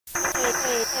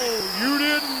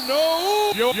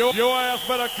Your ass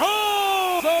better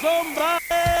call somebody.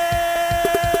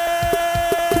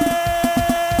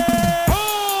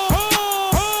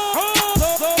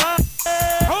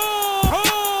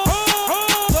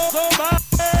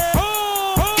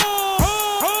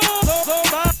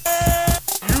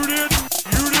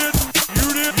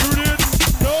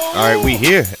 All right, we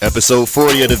here. Episode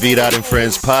 40 of the V-Dot and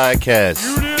Friends podcast.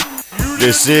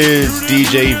 This is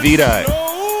DJ V-Dot,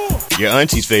 your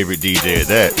auntie's favorite DJ at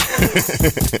that.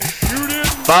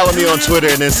 Follow me on Twitter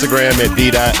and Instagram at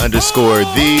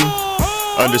V-Dot_the_DJ.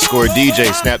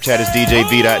 Snapchat is DJ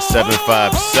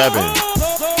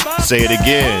V-Dot757. Say it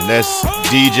again. That's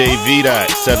DJ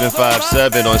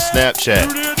V-Dot757 on Snapchat.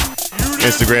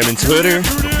 Instagram and Twitter,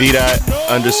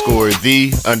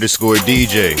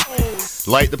 V-Dot_the_DJ.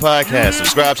 Like the podcast,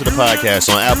 subscribe to the podcast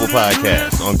on Apple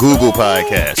Podcasts, on Google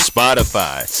Podcasts,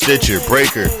 Spotify, Stitcher,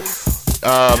 Breaker,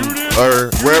 or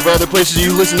wherever other places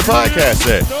you listen to podcasts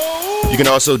at. You can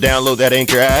also download that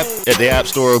Anchor app at the App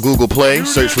Store or Google Play.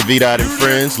 Search for V-Dot and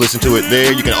Friends. Listen to it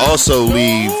there. You can also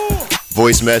leave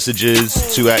voice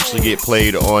messages to actually get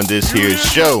played on this here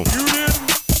show.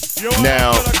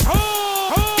 Now,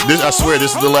 I swear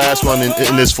this is the last one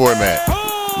in this format.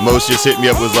 Most just hit me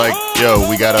up, was like, yo,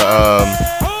 we gotta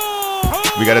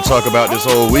talk about this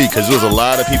whole week, because there was a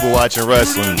lot of people watching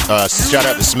wrestling. Shout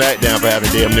out to SmackDown for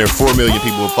having damn near 4 million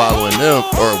people following them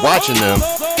or watching them.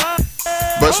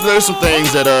 But so there's some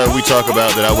things that we talk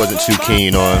about that I wasn't too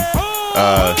keen on.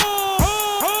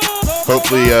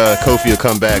 Hopefully Kofi will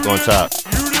come back on top.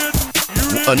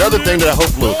 Another thing that I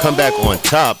hope will come back on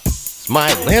top is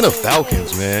my Atlanta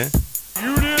Falcons, man.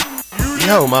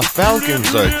 Yo, my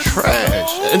Falcons are trash.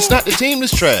 It's not the team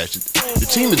that's trash. The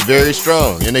team is very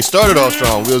strong, and they started off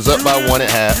strong. We was up by 1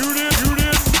 at half.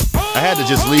 I had to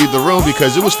just leave the room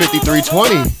because it was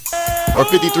 53-20 or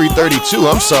 53-32.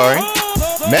 I'm sorry.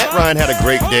 Matt Ryan had a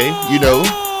great day. 3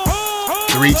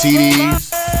 TDs,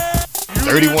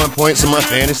 31 points in my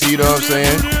fantasy. You know what I'm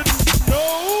saying?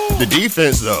 The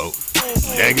defense, though,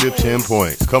 negative 10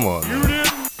 points. Come on, man.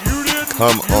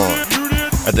 Come on.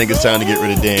 I think it's time to get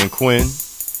rid of Dan Quinn.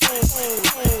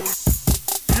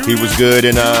 He was good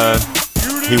in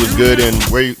he was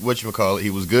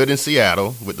good in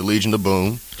Seattle with the Legion of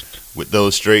Boom, with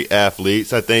those straight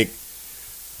athletes. I think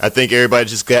everybody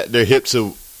just got their hip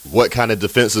to what kind of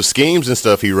defensive schemes and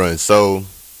stuff he runs. So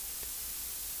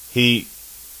he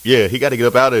got to get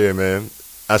up out of there, man.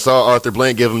 I saw Arthur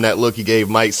Blank give him that look he gave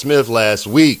Mike Smith last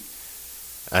week.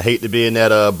 I hate to be in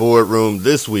that boardroom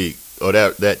this week. Or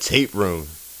that tape room.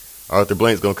 Arthur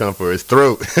Blank's going to come for his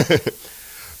throat.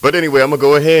 But anyway, I'm going to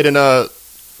go ahead and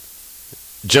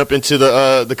jump into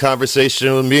the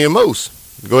conversation with me and Mose.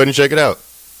 Go ahead and check it out.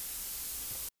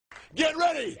 Get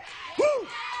ready. Woo!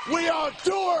 We are on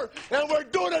tour, and we're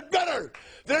doing it better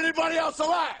than anybody else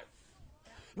alive.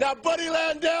 Now, Buddy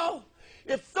Landell,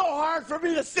 it's so hard for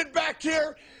me to sit back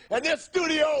here in this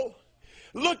studio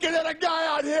looking at a guy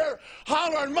out here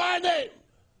hollering my name,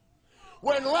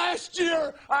 when last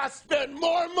year I spent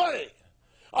more money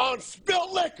on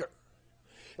spilt liquor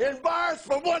in bars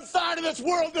from one side of this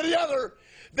world to the other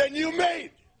than you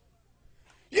made.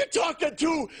 You're talking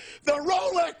to the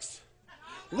Rolex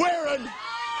wearing,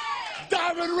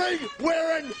 diamond ring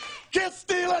wearing, kiss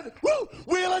stealing,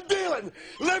 wheeling dealing,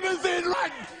 limousine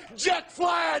riding, jet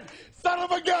flying, son of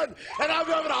a gun, and I'm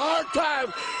having a hard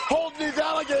time holding these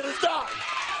alligators down.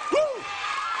 Woo!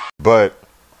 But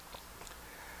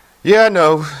yeah, I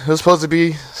know it was supposed to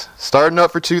be starting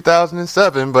up for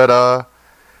 2007, but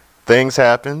things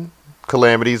happen,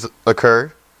 calamities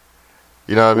occur.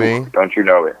 You know what I mean? Don't you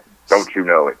know it? Don't you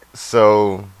know it?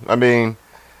 So, I mean,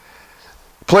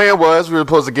 plan was we were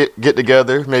supposed to get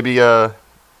together, maybe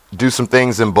do some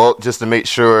things in bulk just to make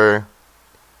sure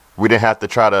we didn't have to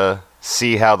try to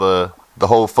see how the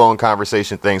whole phone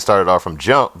conversation thing started off from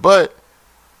jump, but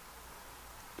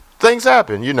things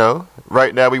happen,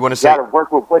 Right now we want to say... Gotta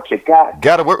work with what you got.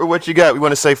 Gotta work with what you got. We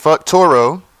want to say fuck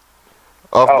Toro.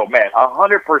 Oh, man,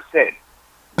 100%.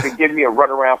 Been giving me a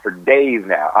runaround for days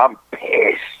now. I'm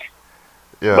pissed.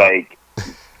 Yeah. Like,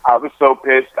 I was so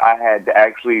pissed I had to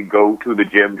actually go to the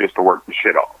gym just to work the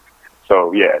shit off.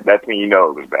 So, yeah, that's when you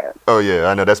know it was bad. Oh, yeah,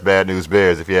 I know. That's bad news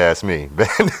bears if you ask me.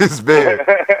 Bad news bears.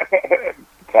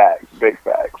 Facts. Big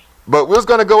facts. But we're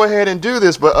going to go ahead and do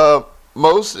this, but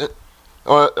most... with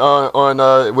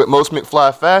Most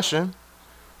McFly fashion,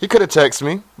 he could have texted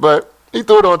me, but he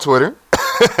threw it on Twitter.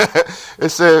 It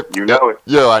said,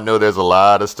 Yo, I know there's a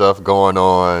lot of stuff going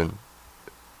on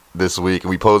this week, and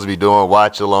we supposed to be doing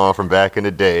watch along from back in the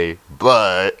day,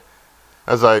 but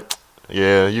I was like,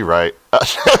 yeah, you're right.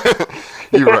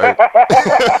 You're right.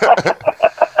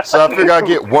 So I figure I'll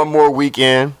get one more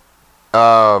weekend.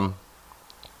 So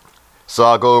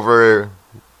I'll go over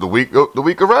the week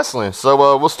of wrestling.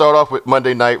 So we'll start off with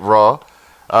Monday Night Raw.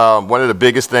 One of the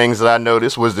biggest things that I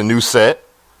noticed was the new set.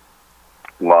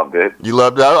 Loved it. You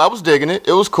loved it? I was digging it.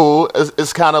 It was cool.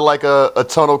 It's kind of like a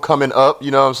tunnel coming up.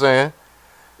 You know what I'm saying?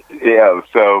 Yeah,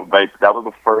 so like that was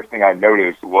the first thing I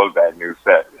noticed was that new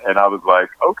set, and I was like,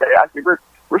 okay, I think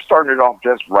we're starting it off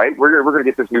just right. We're gonna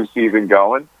get this new season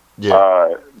going.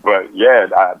 Yeah. But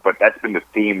that's been the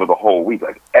theme of the whole week.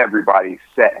 Like everybody's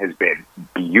set has been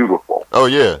beautiful. Oh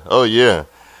yeah.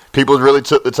 People really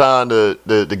took the time to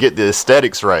get the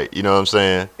aesthetics right. You know what I'm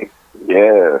saying?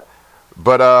 Yeah.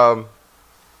 But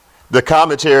the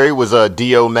commentary was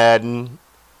Dio Madden,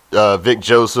 Vic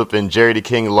Joseph, and Jerry the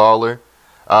King Lawler.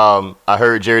 I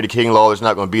heard Jerry the King Lawler's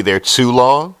not going to be there too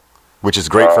long, which is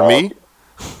great for me.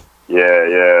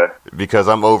 Yeah. Because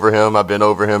I'm over him. I've been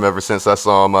over him ever since I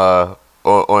saw him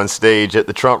on stage at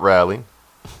the Trump rally.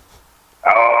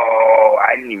 Oh,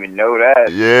 I didn't even know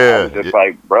that. Yeah. I was just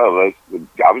like, bro,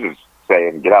 I was just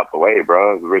saying, get out the way,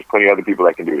 bro. There's plenty of other people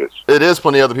that can do this. It is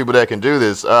plenty of other people that can do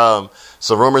this. So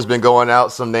rumors been going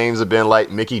out. Some names have been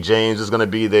like Mickey James is going to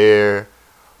be there.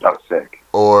 Oh, sick.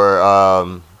 Or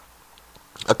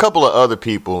a couple of other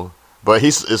people, but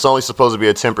it's only supposed to be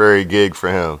a temporary gig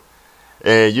for him.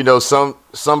 And you know, some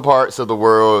parts of the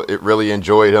world it really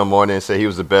enjoyed him on it and said he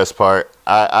was the best part.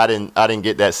 I didn't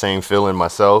get that same feeling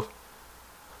myself.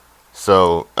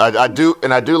 So I do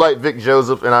like Vic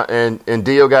Joseph and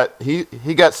Dio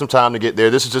he got some time to get there.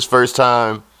 This is his first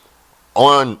time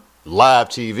on live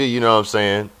TV. You know what I'm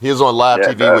saying? He was on live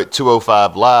TV with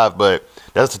 205 Live, but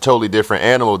that's a totally different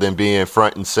animal than being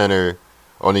front and center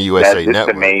on the USA Network. This is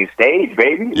the main stage,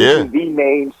 baby. Yeah. This is the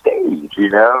main stage, you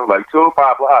know? Like,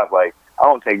 205 Live, like, I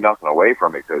don't take nothing away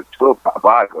from it because 205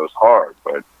 Live goes hard.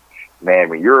 But, man,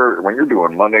 when you're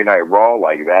doing Monday Night Raw,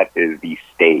 like, that is the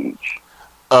stage.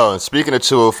 Oh, and speaking of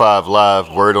 205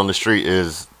 Live, word on the street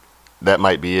is that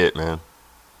might be it, man.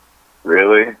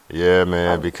 Really? Yeah,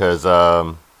 man, because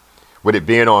with it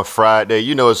being on Friday,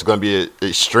 you know it's going to be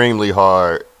extremely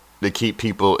hard to keep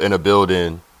people in a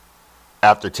building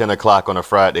after 10 o'clock on a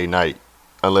Friday night,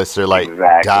 unless they're like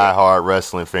diehard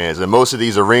wrestling fans. And most of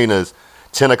these arenas,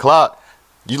 10 o'clock,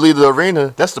 you leave the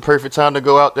arena, that's the perfect time to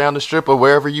go out down the strip or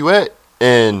wherever you at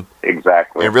and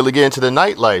really get into the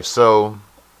nightlife. So,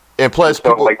 and plus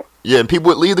people, and people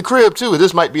would leave the crib too.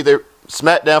 This might be their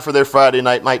SmackDown for their Friday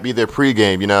night, might be their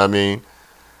pregame. You know what I mean?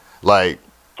 Like,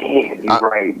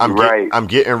 I'm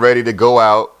getting ready to go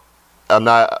out.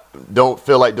 Don't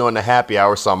feel like doing the happy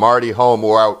hour, so I'm already home,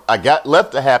 or I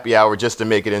left the happy hour just to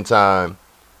make it in time.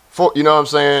 You know what I'm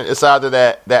saying? It's either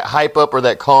that hype up or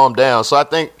that calm down. So I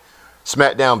think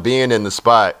SmackDown being in the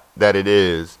spot that it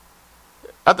is,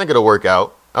 I think it'll work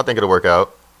out.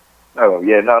 Oh,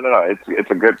 yeah, no.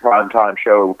 It's a good primetime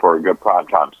show for a good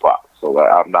primetime slot, so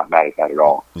I'm not mad at that at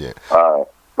all. Yeah.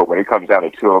 But when it comes down to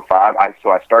 205, I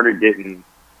started getting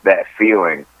that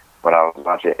feeling when I was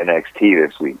watching NXT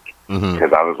this week.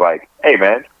 Because I was like, hey,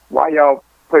 man, why y'all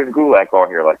putting Gulak on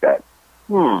here like that?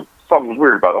 Something's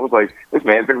weird about it. I was like, this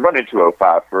man's been running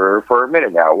 205 for a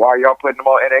minute now. Why are y'all putting him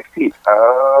on NXT?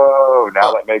 Oh,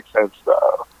 now that makes sense,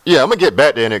 though. Yeah, I'm going to get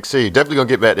back to NXT. Definitely going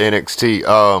to get back to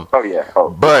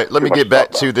NXT. But let me get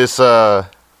back to this.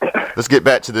 Let's get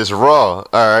back to this Raw.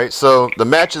 All right, so the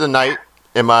match of the night,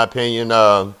 in my opinion,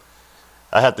 I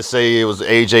have to say it was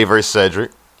AJ versus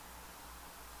Cedric.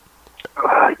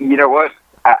 You know what?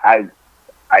 I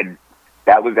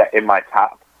that was in my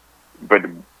top, but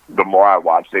the more I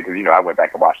watched it, because I went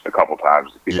back and watched it a couple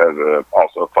times because of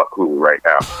also fuck Hulu right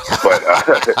now. But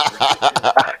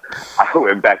I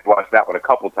went back and watched that one a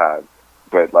couple times.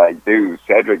 But like, dude,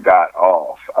 Cedric got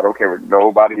off. I don't care what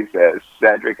nobody says.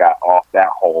 Cedric got off that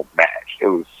whole match. It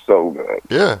was so good.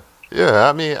 Yeah.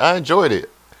 I mean, I enjoyed it.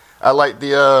 I like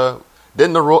the.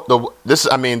 Then this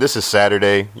is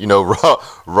Saturday.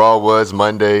 Raw was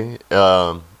Monday,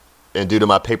 and due to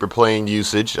my paper plane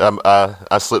usage,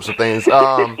 I slipped some things.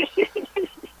 Didn't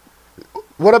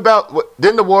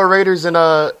the War Raiders and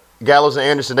Gallows and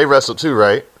Anderson, they wrestled too,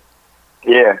 right?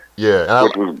 Yeah. Yeah.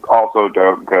 Which was also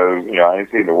dope because I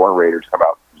didn't see the War Raiders come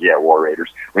out. Yeah, War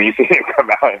Raiders. When you see them come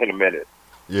out in a minute.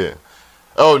 Yeah.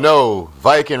 Oh no,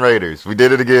 Viking Raiders! We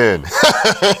did it again.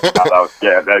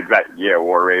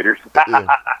 War Raiders.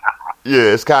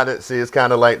 It's kind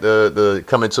of like the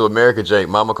Coming to America, Jake.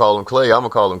 Mama call him Clay. I'm gonna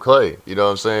call him Clay. You know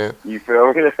what I'm saying? You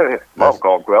feel me? Mama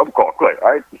call him Clay. I'm gonna call him Clay.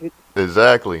 All right.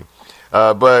 Exactly.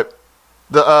 But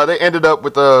they ended up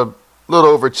with a little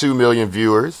over 2 million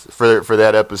viewers for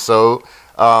that episode.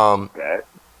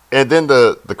 And then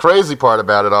the crazy part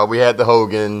about it all, we had the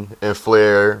Hogan and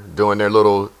Flair doing their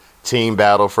little team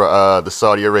battle for the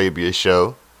Saudi Arabia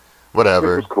show.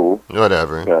 Whatever. Which was cool.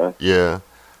 Whatever. Yeah.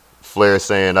 Flair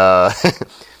saying, I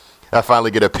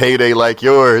finally get a payday like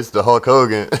yours, the Hulk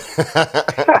Hogan.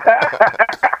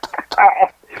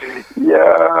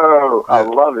 Yo, I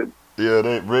love it. Yeah,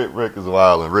 Rick is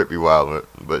wildin'. Rick be wildin'.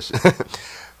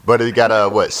 But you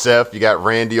got Seth, you got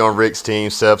Randy on Rick's team,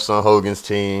 Seth's on Hogan's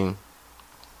team.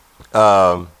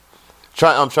 I'm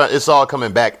trying it's all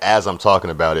coming back as I'm talking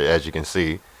about it, as you can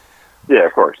see. Yeah,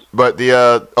 of course. But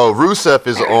Rusev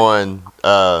is on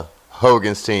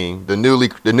Hogan's team, the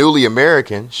newly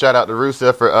American. Shout out to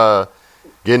Rusev for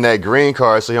getting that green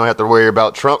card so you don't have to worry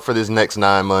about Trump for this next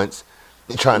 9 months.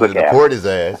 Trying to deport his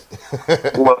ass.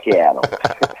 Look at him.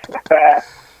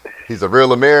 He's a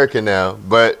real American now.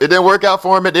 But it didn't work out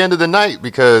for him at the end of the night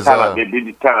because... Time out. We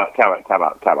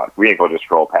ain't going to just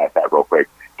scroll past that real quick.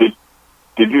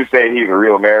 Did you say he's a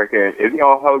real American? Is he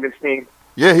on Hogan's team?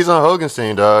 Yeah, he's on Hogan's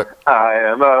team, dog. I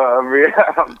am a real...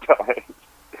 I'm done.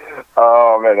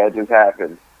 Oh, man, that just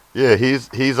happened. Yeah,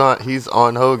 he's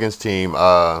on Hogan's team.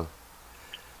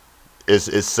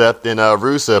 It's Seth and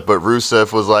Rusev, but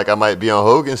Rusev was like, I might be on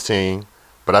Hogan's team,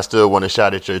 but I still want a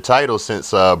shot at your title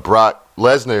since Brock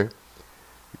Lesnar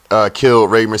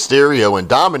killed Rey Mysterio and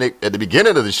Dominic at the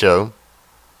beginning of the show.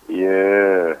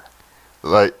 Yeah.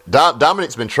 Like,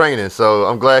 Dominic's been training, so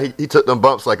I'm glad he took them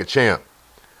bumps like a champ.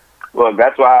 Look,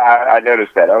 that's why I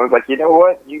noticed that. I was like, you know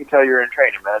what? You can tell you're in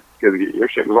training, man, because your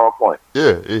shit was on point.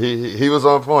 Yeah, he was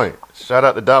on point. Shout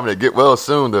out to Dominic. Get well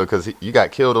soon, though, because you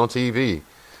got killed on TV.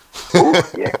 Ooh,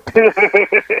 yeah.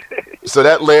 So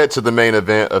that led to the main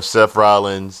event of Seth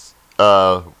Rollins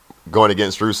going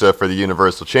against Rusev for the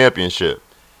Universal Championship.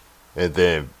 And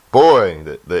then,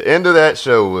 boy, the end of that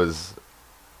show was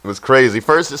crazy.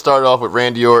 First, it started off with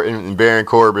Randy Orton and Baron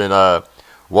Corbin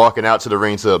walking out to the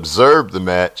ring to observe the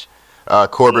match.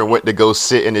 Corbin went to go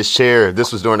sit in his chair.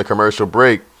 This was during the commercial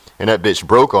break, and that bitch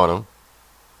broke on him.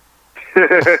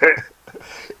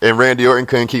 And Randy Orton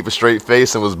couldn't keep a straight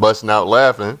face and was busting out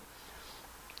laughing.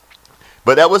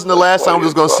 But that wasn't the last time we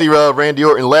was going to see Randy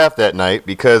Orton laugh that night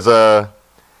because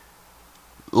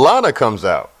Lana comes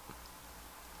out.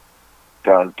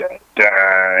 Dun, dun,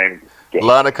 dun. Yeah.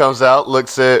 Lana comes out,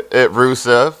 looks at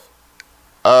Rusev.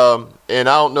 And I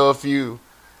don't know if you,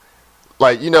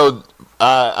 like, you know,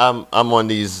 I'm on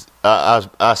these,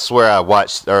 I swear I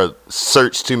watched or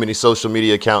searched too many social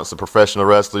media accounts of professional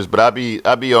wrestlers, but I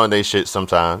be on they shit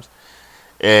sometimes.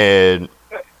 And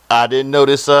I didn't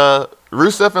notice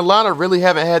Rusev and Lana really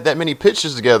haven't had that many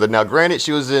pictures together. Now, granted,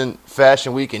 she was in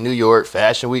Fashion Week in New York,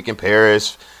 Fashion Week in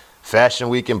Paris, Fashion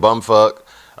Week in Bumfuck.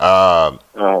 And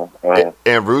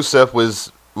Rusev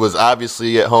was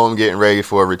obviously at home getting ready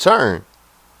for a return.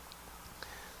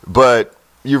 But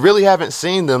you really haven't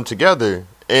seen them together.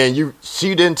 And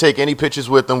she didn't take any pictures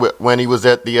with him when he was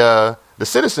at the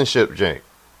citizenship jank.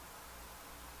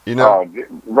 You know? Oh,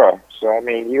 bro. So, I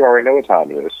mean, you already know what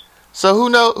time it is. So who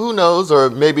knows? Or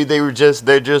maybe they're just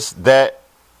that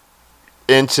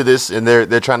into this, and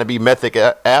they're trying to be method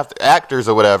actors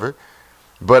or whatever.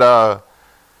 But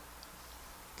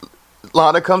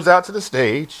Lana comes out to the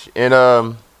stage,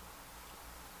 and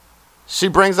she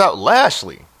brings out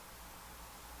Lashley.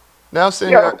 Now I'm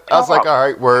sitting here, I was like, all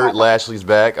right, word, Lashley's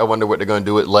back. I wonder what they're going to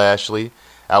do with Lashley.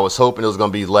 I was hoping it was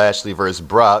going to be Lashley versus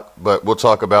Brock, but we'll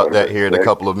talk about that here in a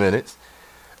couple of minutes.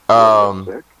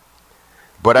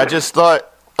 But I just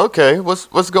thought, okay,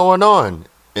 what's going on?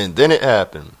 And then it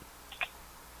happened.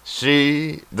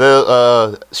 She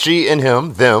and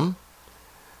them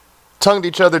tongued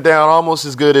each other down almost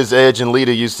as good as Edge and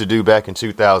Lita used to do back in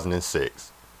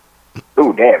 2006.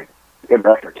 Ooh, damn. Good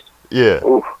reference. Yeah.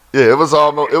 Ooh. Yeah, it was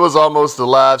almost a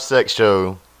live sex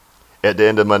show at the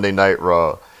end of Monday Night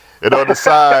Raw. And on the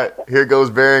side, here goes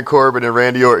Baron Corbin and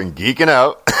Randy Orton geeking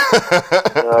out.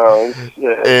 Oh,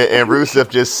 shit. And Rusev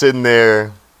just sitting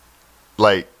there,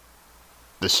 like,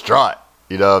 distraught.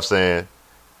 You know what I'm saying?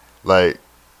 Like,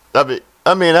 I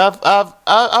mean,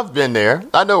 I've been there.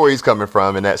 I know where he's coming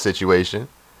from in that situation.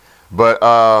 But,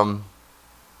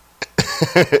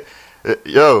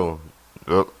 yo,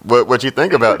 what you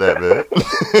think about that, man?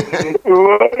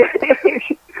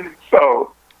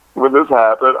 So, when this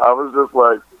happened, I was just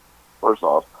like, first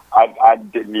off, I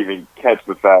didn't even catch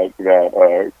the fact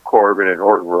that Corbin and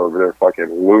Orton were over there fucking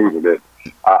losing it.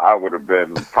 I would have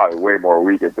been probably way more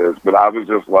weak at this, but I was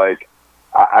just like,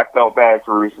 I felt bad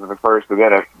for Rusev at first, and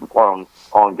then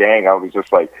on Gang, I was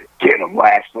just like, get him,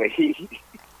 Lashley.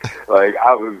 Like,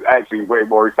 I was actually way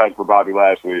more excited for Bobby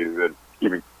Lashley than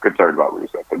even concerned about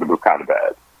Rusev, and it was kind of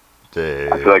bad.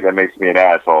 I feel like that makes me an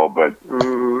asshole, but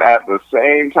at the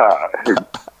same time,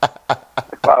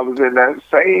 if I was in that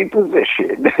same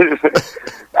position,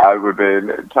 I would have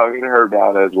been tonguing her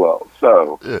down as well.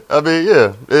 So, yeah, I mean,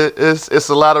 it's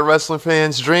a lot of wrestling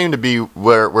fans' dream to be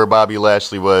where Bobby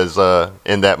Lashley was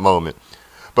in that moment.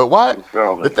 But why?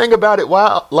 The thing about it,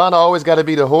 why Lana always got to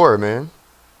be the whore, man?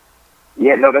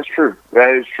 Yeah, no, that's true. That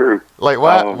is true. Like,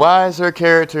 why is her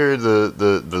character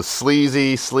the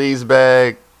sleazy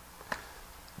sleazebag?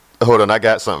 Hold on, I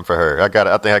got something for her. I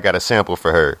think I got a sample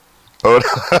for her. Hold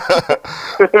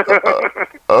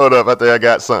up, I think I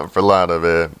got something for Lana,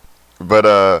 man.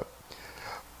 But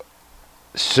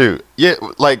shoot, yeah,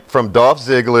 like from Dolph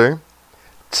Ziggler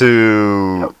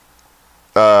to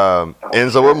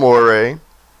Enzo Amore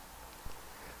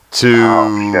to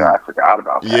I forgot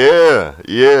about that.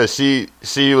 Yeah, she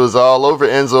was all over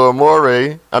Enzo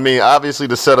Amore. I mean, obviously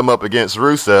to set him up against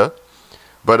Rusev.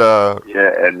 But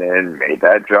yeah, and then made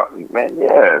that jump, man.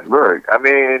 Yeah, look, I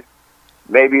mean,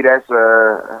 maybe that's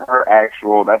her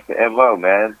actual. That's the MO,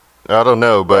 man. I don't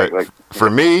know, but like,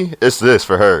 for me, it's this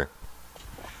for her.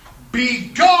 Be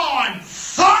gone,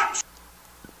 fuck!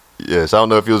 Yes, I don't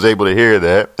know if you was able to hear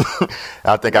that.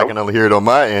 I think I can only hear it on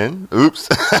my end. Oops.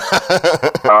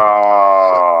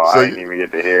 Oh, I didn't even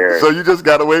get to hear it. So you just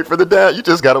gotta wait for the You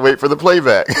just gotta wait for the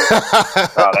playback.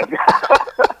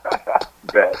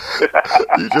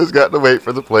 You just got to wait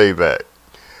for the playback.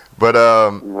 But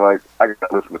like I got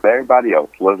to listen with everybody else.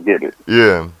 Let's get it.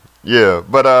 Yeah.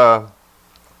 But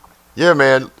yeah,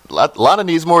 man. Lana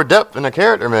needs more depth in her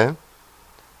character, man.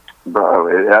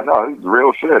 Bro, I know it's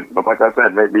real shit. But like I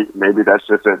said, maybe that's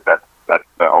just it. That's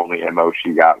the only MO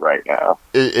she got right now.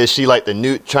 Is she like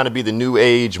trying to be the new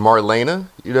age Marlena?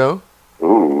 You know?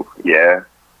 Ooh, yeah.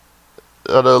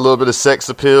 A little bit of sex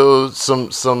appeal,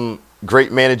 some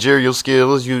great managerial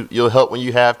skills. You'll help when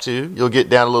you have to. You'll get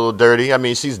down a little dirty. I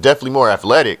mean, she's definitely more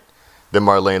athletic than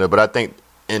Marlena, but I think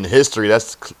in history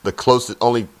that's the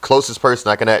closest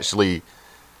person I can actually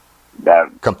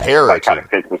compare her to. Kind of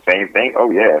fits the same thing.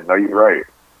 Oh yeah, no, you're right.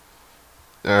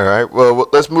 All right. Well,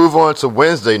 let's move on to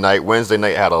Wednesday night. Wednesday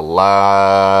night had a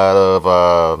lot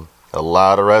of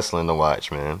wrestling to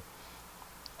watch, man.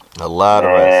 A lot of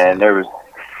wrestling. And there was.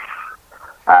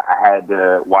 I had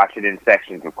to watch it in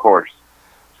sections, of course.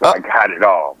 So I got it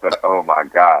all, but oh my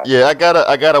god! Yeah, I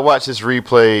gotta watch this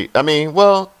replay. I mean,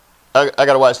 well, I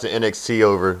gotta watch the NXT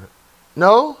over.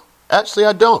 No, actually,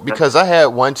 I don't because I had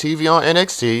one TV on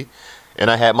NXT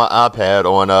and I had my iPad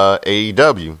on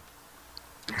AEW.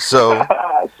 So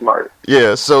smart.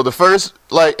 Yeah. So the first,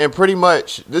 and pretty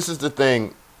much this is the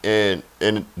thing, and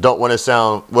don't want to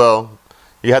sound well.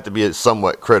 You have to be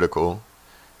somewhat critical,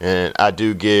 and I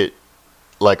do get.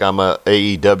 Like I'm a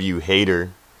AEW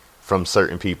hater from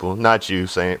certain people, not you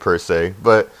saying it per se,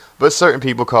 but certain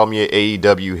people call me an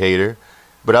AEW hater.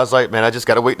 But I was like, man, I just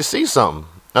gotta wait to see something.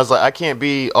 I was like, I can't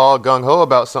be all gung ho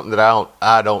about something that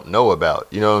I don't know about.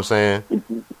 You know what I'm saying?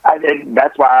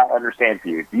 That's why I understand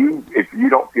you. If you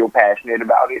don't feel passionate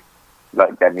about it,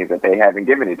 like that means that they haven't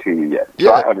given it to you yet. So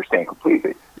yeah. I understand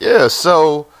completely. Yeah.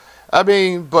 So I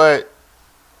mean, but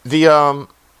the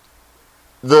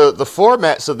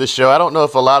formats of the show, I don't know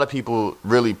if a lot of people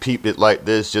really peep it like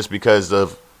this just because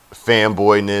of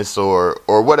fanboyness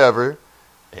or whatever.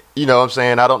 You know what I'm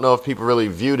saying? I don't know if people really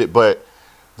viewed it, but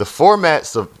the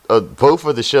formats of both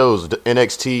of the shows, the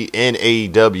NXT and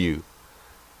AEW,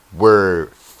 were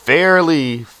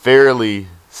fairly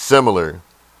similar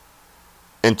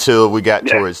until we got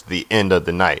towards the end of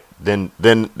the night. Then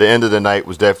the end of the night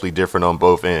was definitely different on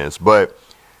both ends. But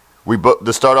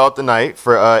to start off the night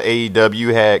for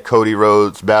AEW had Cody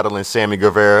Rhodes battling Sammy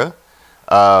Guevara.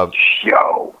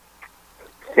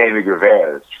 Sammy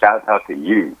Guevara, shout out to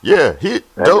you. Yeah,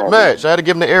 dope match. I had to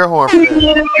give him the air horn for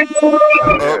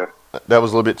that. That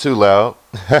was a little bit too loud.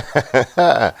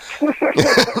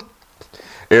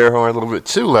 Air horn a little bit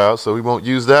too loud, so we won't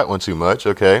use that one too much.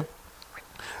 Okay,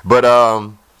 but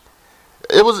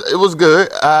it was good.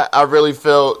 I really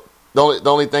felt the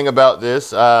only thing about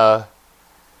this.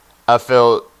 I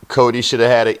felt Cody should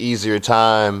have had an easier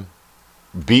time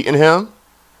beating him.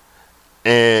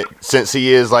 And since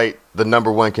he is like the number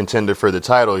one contender for the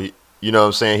title, you know what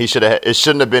I'm saying? It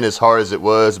shouldn't have been as hard as it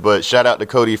was, but shout out to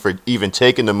Cody for even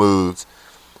taking the moves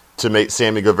to make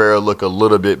Sammy Guevara look a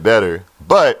little bit better.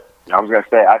 But I was going to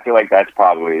say, I feel like that's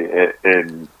probably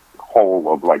in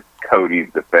whole of like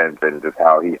Cody's defense and just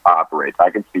how he operates. I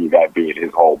can see that being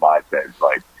his whole mindset. It's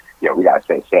like, we gotta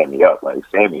set Sammy up. Like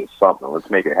Sammy is something. Let's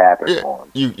make it happen for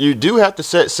him. You do have to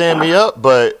set Sammy up,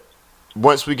 but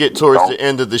once we get towards the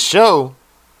end of the show,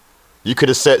 you could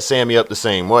have set Sammy up the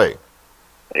same way.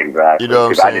 Exactly. You know what I'm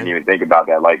Because I saying? didn't even think about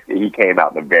that. Like, he came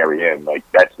out in the very end. Like,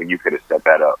 that's when you could have set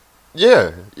that up.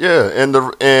 Yeah,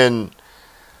 yeah,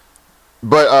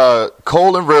 but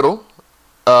Cole and Riddle,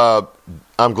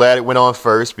 I'm glad it went on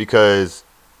first because,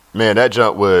 man, that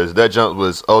jump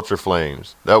was ultra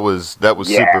flames. That was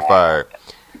super fire.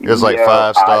 It was like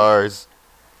 5 stars.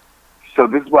 So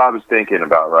this is what I was thinking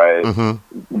about, right?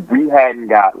 Mm-hmm. We hadn't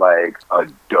got like a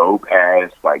dope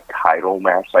ass like title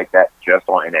match like that just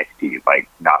on NXT, like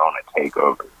not on a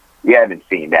takeover. We haven't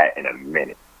seen that in a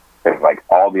minute. Because like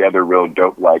all the other real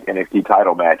dope like NXT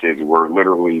title matches were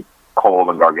literally Cole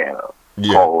and Gargano.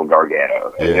 Yeah. Cole and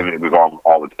Gargano. And Yeah. it was on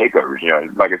all the takeovers, you know,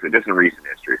 like I said, this is recent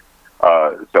history.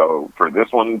 So for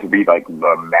this one to be like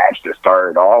the match to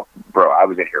start it off, bro, I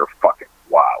was in here fucking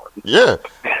wild. Yeah.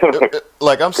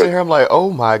 Like I'm sitting here, I'm like, oh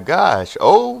my gosh,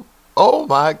 oh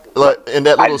my, like in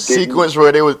that little sequence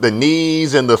where they was the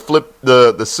knees and the flip,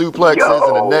 the suplexes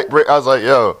and the neck break. I was like,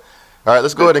 yo, all right,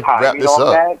 let's go ahead and wrap this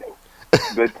up.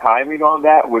 The timing on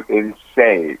that was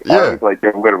insane. Yeah. I was like,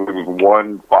 there literally was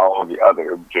one following the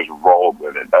other, just rolled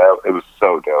with it. It was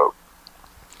so dope.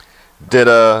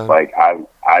 Like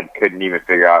I couldn't even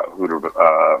figure out who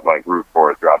to like root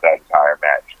for throughout that entire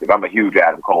match because I'm a huge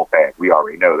Adam Cole fan. We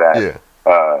already know that.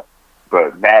 Yeah.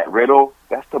 But Matt Riddle,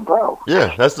 that's the bro.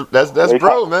 Yeah, that's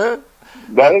bro, man.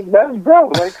 That's bro.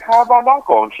 Like, how am I not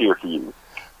going to cheer for you?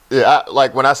 Yeah,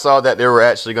 like when I saw that they were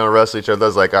actually going to wrestle each other, I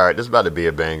was like, all right, this is about to be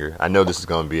a banger. I know this is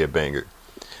going to be a banger.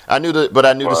 I knew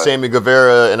the Sammy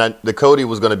Guevara and the Cody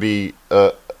was going to be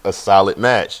a solid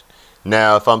match.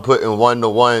 Now, if I'm putting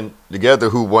 1-to-1 together,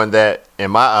 who won that in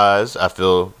my eyes, I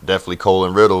feel definitely Cole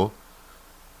and Riddle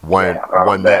won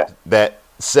that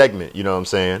segment. You know what I'm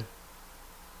saying?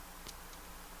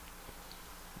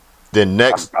 Then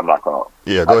next, I'm not going.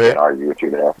 Yeah, go ahead. I can't argue with you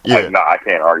there. Yeah, I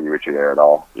can't argue with you there at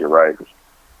all. You're right.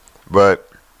 But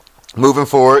moving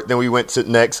forward, then we went to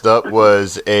next up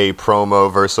was a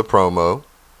promo versus a promo.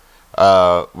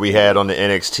 We had on the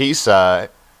NXT side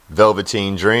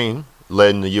Velveteen Dream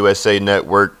letting the USA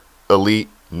Network elite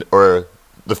or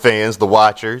the fans, the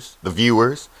watchers, the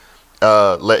viewers,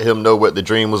 let him know what the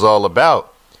Dream was all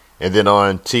about. And then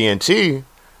on TNT,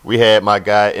 we had my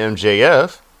guy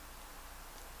MJF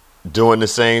doing the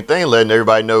same thing, letting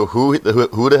everybody know who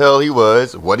the hell he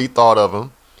was, what he thought of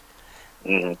him.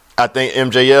 Mm-hmm. I think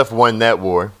MJF won that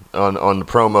war on the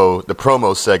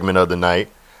promo segment of the night.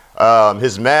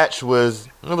 His match was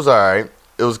all right.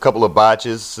 It was a couple of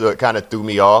botches, so it kind of threw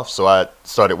me off. So I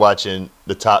started watching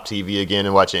the top TV again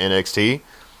and watching NXT.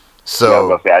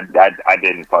 So I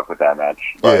didn't fuck with that match.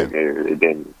 Like, Yeah. it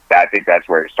didn't. I think that's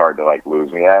where it started to like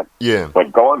lose me at. Yeah.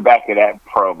 But going back to that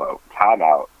promo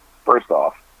timeout, first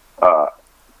off,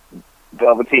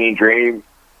 Velveteen Dream.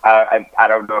 I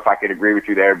don't know if I could agree with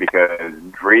you there because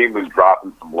Dream was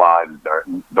dropping some lines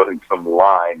during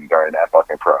that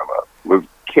fucking promo. Was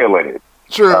killing it.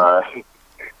 True.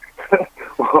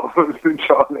 What was the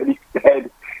joke that he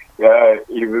said?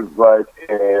 He was like,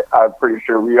 I'm pretty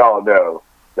sure we all know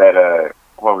that,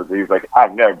 what was it? He was like,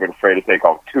 I've never been afraid to take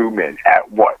on 2 men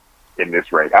at once in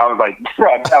this ring. I was like,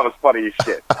 bro, that was funny as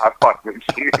shit. I fucked with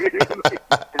you.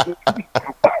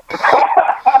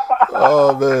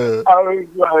 Oh, man. I was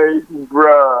like,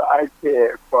 bro, I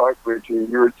can't fuck with you.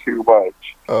 You're too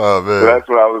much. Oh, man. So that's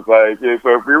what I was like. Yeah,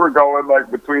 so if we were going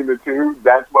like between the two,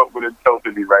 that's what would have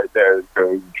tilted me right there.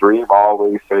 Because Dream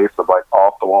always says some like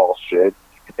off the wall shit,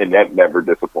 and that never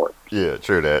disappoints. Yeah,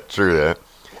 true that.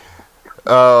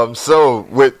 So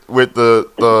with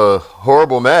the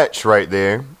horrible match right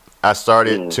there, I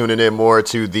started tuning in more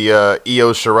to the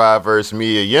Io Shirai versus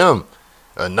Mia Yim.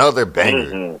 Another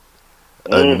banger.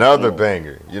 Another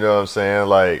banger. You know what I'm saying?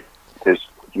 Like, because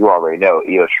you already know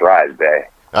Io Shirai's bad.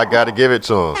 I got to give it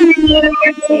to him.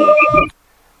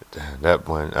 That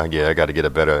one, I got to get a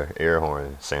better air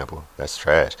horn sample. That's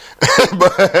trash.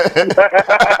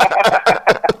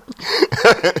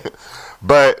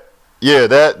 But yeah,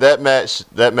 that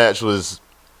match was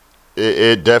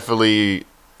it definitely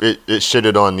it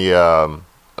shitted on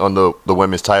the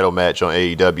women's title match on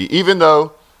AEW. Even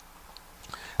though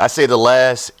I say the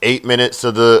last 8 minutes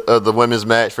of the women's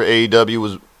match for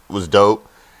AEW was dope.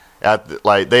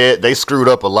 Like they screwed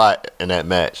up a lot in that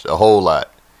match, a whole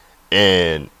lot,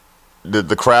 and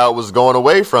the crowd was going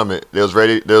away from it. They was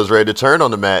ready to turn on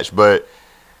the match, but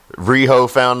Riho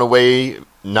found a way.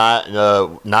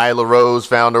 Nyla Rose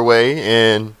found her way,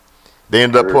 and they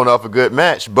ended up pulling off a good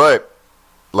match. But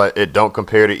like, it don't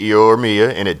compare to Io or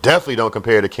Mia, and it definitely don't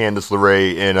compare to Candice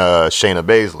LeRae and Shayna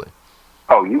Baszler.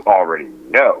 Oh, you already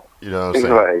know. You know what I'm it's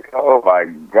saying? Like, oh my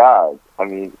God. I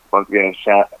mean, once again,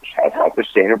 shout out to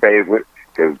Shayna Baszler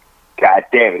because, God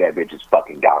damn it, that bitch is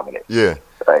fucking dominant. Yeah.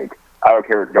 Like, I don't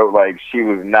care. No, like, she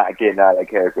was not getting out of that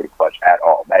character clutch at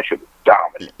all. That shit was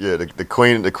dominant. Yeah, the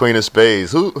queen of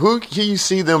spades. Who can you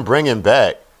see them bringing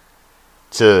back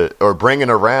or bringing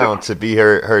around to be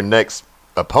her next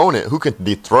opponent? Who can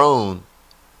dethrone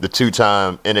the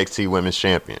 2-time NXT Women's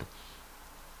Champion?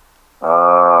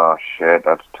 Oh shit,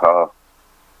 that's tough.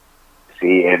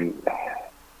 See, and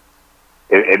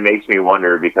it makes me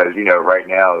wonder because, you know, right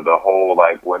now the whole,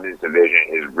 like, women's division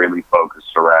is really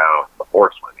focused around the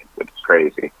horsewomen, which is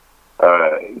crazy.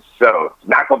 So it's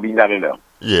not going to be none of them.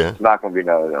 Yeah. It's not going to be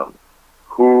none of them.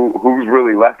 Who's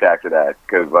really left after that?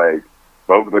 Because, like,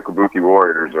 both of the Kabuki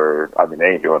Warriors they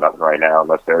ain't doing nothing right now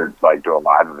unless they're, like, doing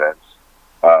live events.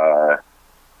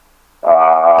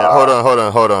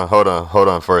 Hold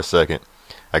on for a second.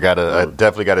 I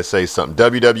definitely gotta say something.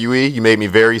 WWE, you made me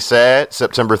very sad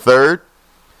September 3rd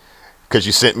because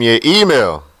you sent me an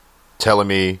email telling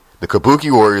me the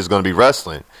Kabuki Warriors is going to be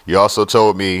wrestling. You also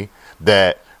told me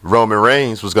that Roman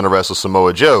Reigns was going to wrestle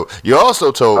Samoa Joe. You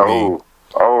also told me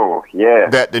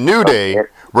that the New Day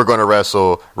were going to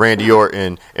wrestle Randy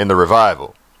Orton in the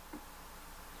Revival.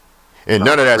 And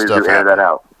none of that stuff happened. That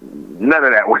out. None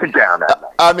of that went down that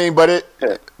night. I mean, but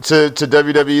to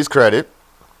WWE's credit,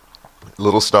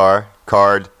 little star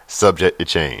card subject to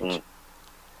change.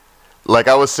 Like,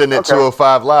 I was sitting at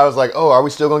 205 Live. I was like, oh, are we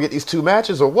still going to get these 2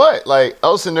 matches or what? Like, I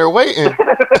was sitting there waiting.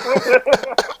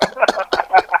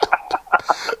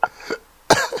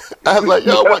 I was like,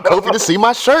 yo, I want Kofi to see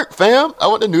my shirt, fam. I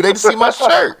want the New Day to see my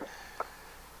shirt.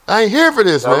 I ain't here for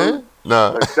this, man.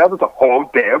 No. That was the whole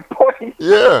damn point.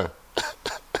 Yeah.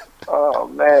 Oh,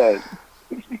 man.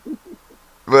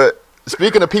 But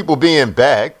speaking of people being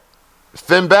back,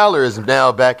 Finn Balor is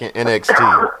now back in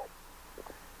NXT.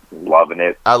 Loving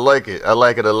it. I like it. I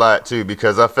like it a lot too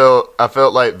because I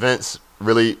felt like Vince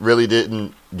really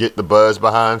didn't get the buzz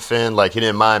behind Finn. Like, he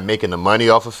didn't mind making the money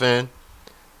off of Finn,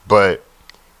 but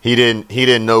he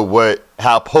didn't know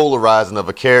how polarizing of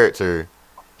a character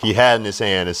he had in his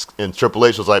hand. And Triple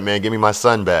H was like, man, give me my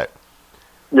son back.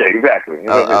 Yeah, exactly.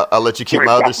 I'll let you keep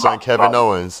my other son, Kevin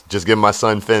Owens. Just give my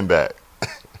son Finn back.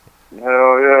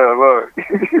 Hell yeah, look.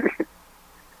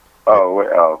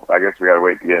 I guess we gotta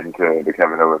wait to get into the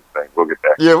Kevin Owens thing. We'll get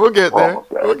there. Yeah, we'll get there.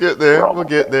 We'll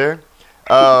get there.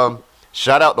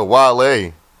 Shout out to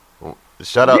Wale.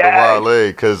 Shout out to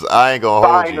Wale, because I ain't gonna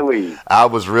hold you. I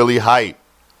was really hyped.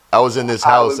 I was in this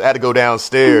house. I had to go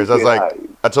downstairs. I was like,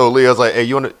 I told Lee, I was like, hey,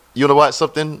 you wanna watch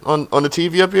something on the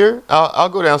TV up here? I'll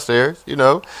go downstairs, you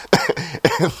know.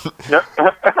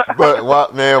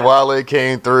 But man, Wale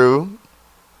came through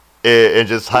and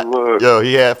just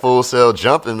he had Full Sail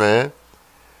jumping, man.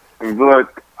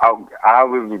 Look, I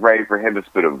was ready for him to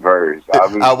spit a verse. I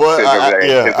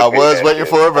was waiting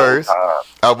for a verse.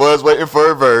 I was waiting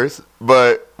for a verse,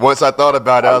 but once I thought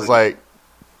about it, I was like,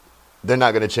 they're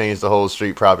not going to change the whole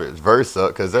Street Profits verse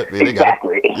up because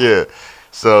yeah.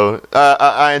 So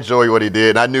I enjoy what he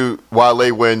did. I knew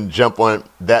Wale wouldn't jump on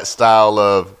that style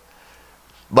of,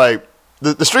 like,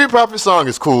 the Street Profits song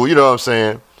is cool, you know what I'm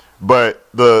saying? But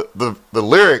the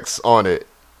lyrics on it.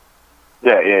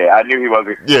 Yeah, I knew he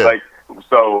wasn't. Yeah. Like,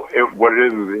 so what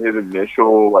it is his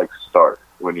initial, like, start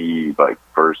when he, like,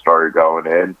 first started going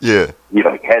in. Yeah. He,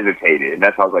 like, hesitated, and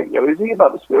that's why I was like, yo, is he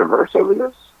about to spit a verse over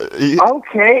this?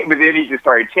 Okay, but then he just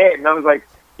started chanting, and I was like,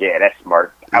 yeah, that's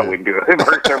smart. Yeah. I wouldn't do a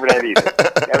verse over that either.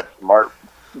 That's smart.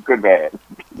 Good man.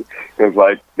 Because,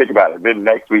 like, think about it. Then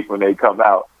next week when they come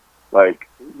out, like,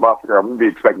 motherfucker, I'm going to be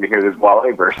expecting to hear this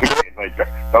Wale verse again. Like,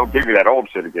 don't give me that old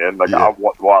shit again. Like, I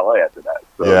want Wale after that.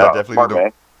 So, yeah, I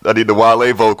definitely need the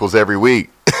Wale vocals every week.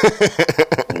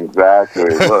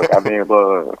 Exactly.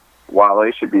 Look,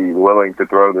 Wale should be willing to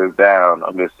throw this down.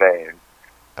 I'm just saying.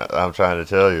 I'm trying to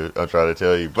tell you.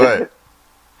 But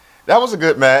that was a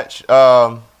good match.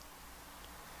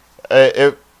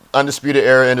 Undisputed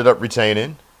Era ended up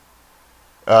retaining.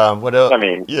 What else?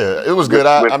 It was good.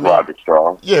 With Roderick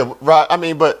Strong. Yeah,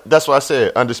 right. But that's what I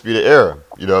said. Undisputed Era.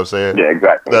 You know what I'm saying? Yeah,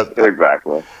 exactly.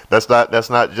 Exactly. That's not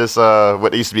just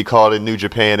what they used to be called in New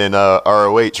Japan and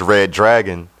ROH, Red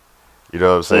Dragon. You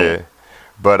know what I'm saying?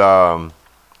 But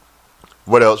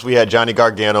what else? We had Johnny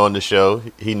Gargano on the show.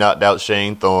 He knocked out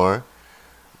Shane Thorne.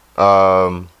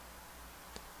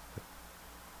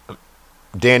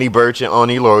 Danny Burch and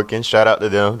Oni Lorcan. Shout out to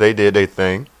them. They did their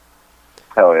thing.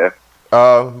 Hell yeah.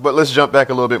 But let's jump back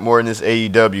a little bit more in this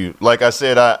AEW. Like I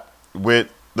said, with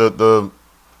the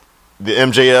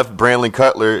MJF Brandley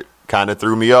Cutler kind of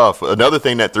threw me off. Another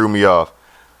thing that threw me off,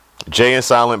 Jay and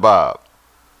Silent Bob.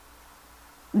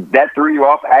 That threw you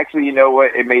off? Actually, you know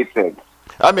what? It made sense.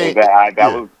 I mean, that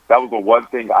was the one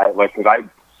thing I like, because I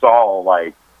saw,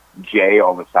 like, Jay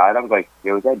on the side. I was like,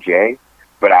 yo, is that Jay?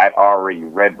 but I'd already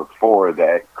read before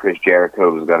that Chris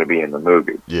Jericho was going to be in the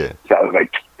movie. Yeah. So I was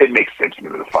like, it makes sense for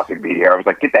him to fucking be here. I was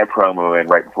like, get that promo in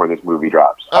right before this movie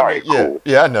drops. All right, cool.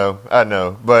 Yeah, I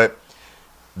know. But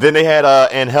then they had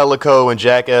Angelico and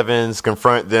Jack Evans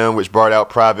confront them, which brought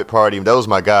out Private Party. Those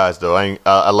my guys, though.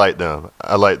 I like them.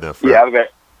 Yeah,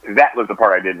 that was the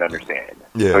part I didn't understand.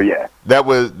 Yeah. So, yeah. That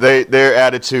was their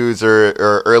attitudes are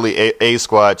early A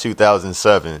Squad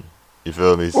 2007. You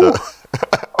feel me? So.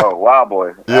 Oh, wow,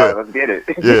 boy. Yeah. All right, let's get it.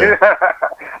 Yeah.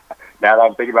 Now that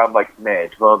I'm thinking about it, I'm like, man,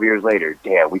 12 years later,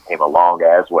 damn, we came a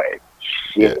long-ass way.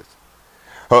 Shit.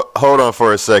 Yeah. Hold on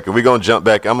for a second. We're going to jump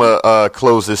back. I'm going to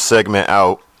close this segment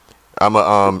out. I'm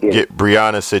going to get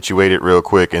Brianna situated real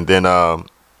quick, and then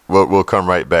we'll come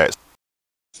right back.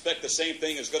 Expect the same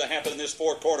thing is going to happen in this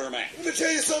four-quarter match. Let me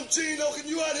tell you something, Gene Oken.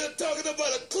 You out here talking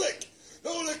about a clique. The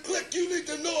only clique you need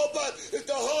to know about is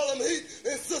the Harlem Heat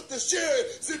and Sister Sherry.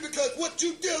 See, because what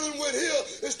you dealing with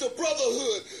here is the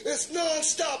brotherhood. It's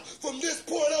non-stop from this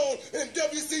point on in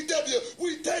WCW.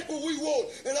 We take what we want,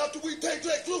 and after we take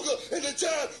Lex Luger and the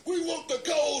Giant, we want the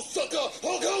gold sucker.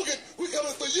 Hulk Hogan, we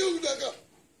coming for you, nigga.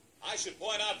 I should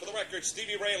point out for the record,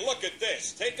 Stevie Ray, look at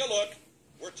this. Take a look.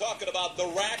 We're talking about the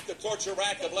rack, the torture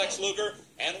rack of Lex Luger,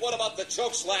 and what about the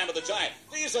choke slam of the Giant?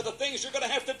 These are the things you're going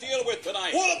to have to deal with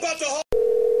tonight. What about the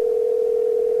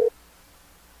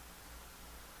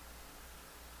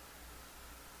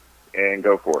And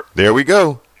go for it. There we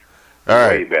go. All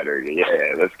right. Way better.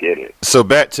 Yeah, let's get it. So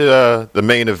back to the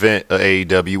main event of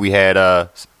AEW. We had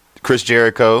Chris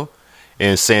Jericho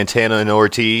and Santana and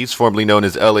Ortiz, formerly known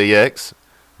as LAX,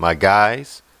 my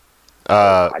guys,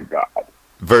 Oh, my God.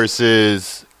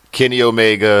 versus Kenny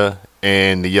Omega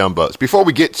and the Young Bucks. Before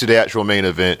we get to the actual main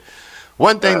event,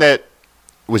 one thing that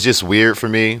was just weird for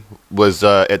me was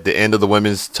at the end of the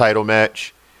women's title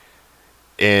match,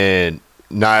 and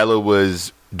Nyla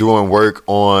was doing work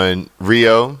on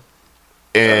Rio,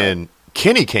 and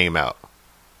Kenny came out.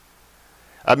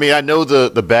 I mean, I know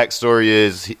the backstory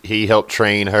is he helped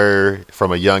train her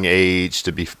from a young age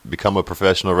to become a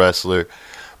professional wrestler,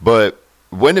 but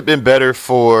wouldn't it have been better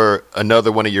for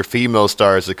another one of your female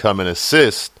stars to come and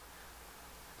assist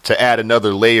to add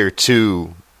another layer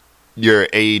to your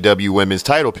AEW women's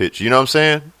title pitch? You know what I'm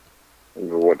saying?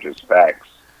 Which is facts.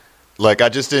 Like, I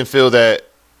just didn't feel that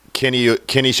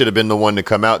Kenny should have been the one to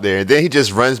come out there. And then he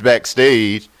just runs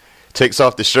backstage, takes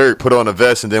off the shirt, put on a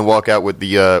vest, and then walk out with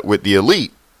the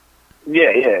Elite. Yeah,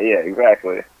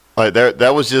 exactly. Like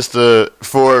that was just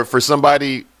for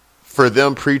somebody, for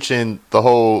them preaching the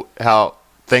whole how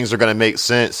things are going to make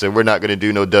sense and we're not going to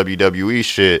do no WWE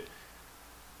shit.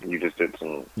 You just did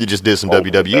some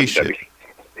WWE shit.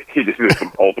 You just did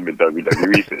some ultimate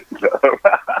WWE shit. So.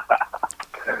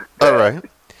 All right.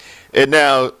 And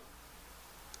now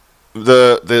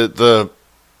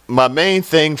my main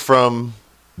thing from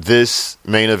this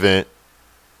main event,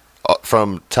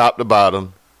 from top to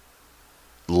bottom,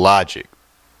 logic.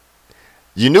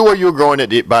 You knew where you were going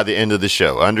at it by the end of the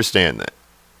show. I understand that.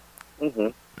 Mm-hmm.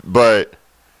 But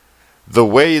the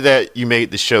way that you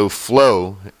made the show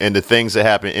flow and the things that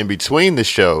happened in between the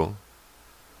show,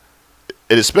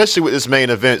 and especially with this main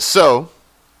event. So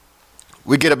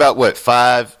we get about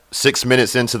 5-6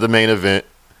 minutes into the main event.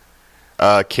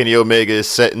 Kenny Omega is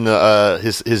setting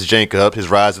his jank up, his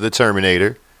Rise of the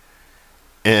Terminator,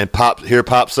 and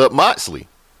pops up Moxley.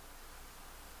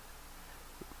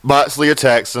 Moxley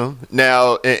attacks him.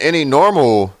 Now, in any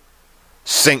normal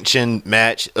sanctioned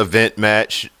match, event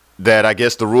match, that I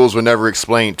guess the rules were never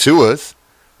explained to us,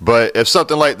 but if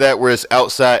something like that where it's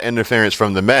outside interference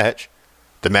from the match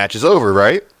is over,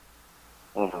 right?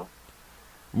 Mm-hmm.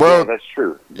 Well, yeah, that's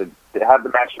true. Had the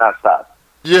match not stopped?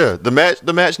 Yeah, the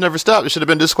match never stopped. It should have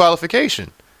been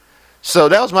disqualification. So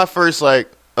that was my first,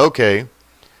 okay.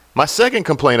 My second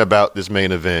complaint about this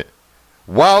main event,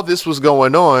 while this was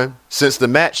going on, since the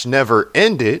match never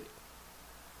ended,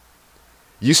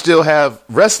 you still have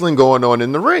wrestling going on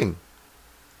in the ring.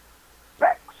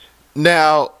 Facts.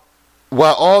 Now,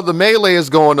 while all the melee is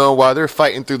going on, while they're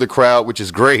fighting through the crowd, which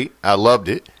is great, I loved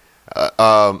it.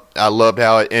 I loved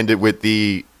how it ended with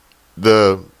the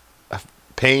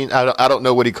pain. I don't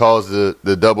know what he calls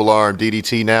the double arm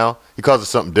DDT now. He calls it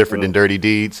something different than Dirty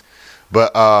Deeds.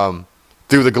 But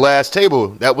through the glass table,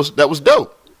 that was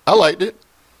dope. I liked it.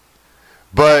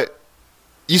 But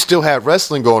you still had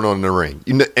wrestling going on in the ring.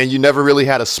 And you never really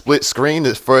had a split screen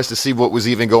for us to see what was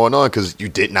even going on because you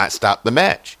did not stop the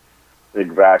match.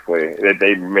 Exactly.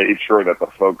 They made sure that the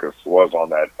focus was on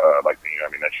that,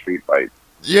 that street fight.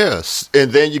 Yes.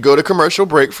 And then you go to commercial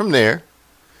break from there.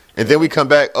 And then we come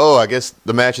back, I guess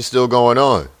the match is still going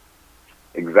on.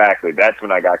 Exactly. That's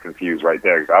when I got confused right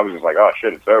there. Because I was just like, oh,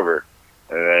 shit, it's over.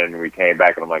 And then we came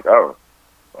back, and I'm like, oh,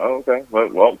 okay.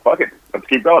 Well, fuck it. Let's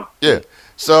keep going. Yeah.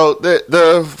 So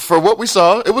the for what we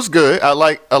saw, it was good. I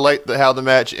like how the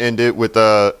match ended with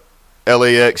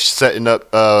LAX setting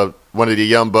up one of the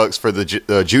Young Bucks for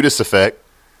the Judas effect.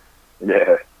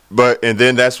 Yeah. And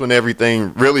then that's when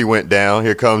everything really went down.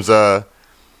 Here comes the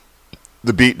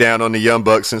beat down on the Young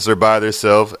Bucks since they're by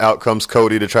themselves. Out comes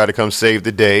Cody to try to come save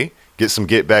the day, get some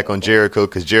get back on Jericho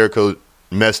because Jericho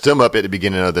messed him up at the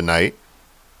beginning of the night.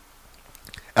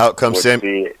 Out comes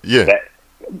Sammy. Yeah.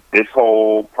 This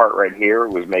whole part right here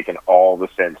was making all the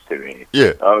sense to me.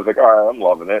 Yeah. I was like, all right, I'm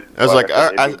loving it. I was like,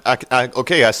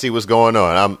 I see what's going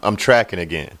on. I'm tracking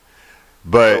again.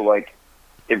 But so, like,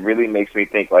 it really makes me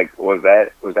think, like, was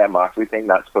that Moxley thing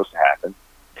not supposed to happen?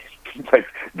 Like,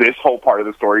 this whole part of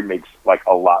the story makes, like,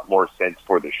 a lot more sense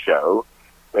for the show.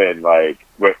 And, like,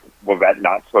 was that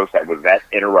not supposed to, was that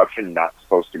interruption not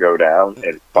supposed to go down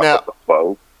and fuck up the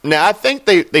flow? Now, I think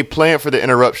they planned for the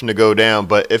interruption to go down,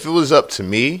 but if it was up to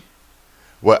me,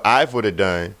 what I would have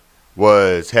done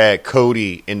was had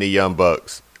Cody and the Young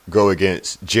Bucks go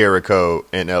against Jericho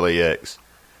and LAX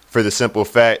for the simple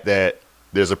fact that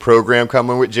there's a program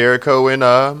coming with Jericho and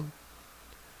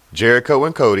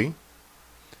Cody.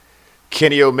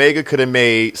 Kenny Omega could have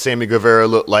made Sammy Guevara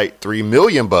look like $3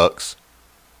 million.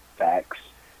 Facts.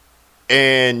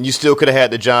 And you still could have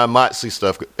had the John Moxley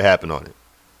stuff happen on it.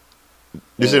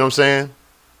 You see what I'm saying?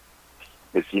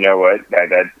 But you know what?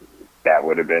 That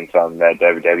would have been something that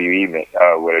WWE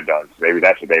would have done. So maybe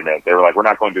that's what they meant. They were like, we're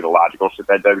not going to do the logical shit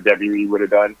that WWE would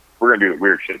have done. We're going to do the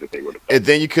weird shit that they would have done. And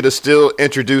then you could have still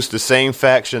introduced the same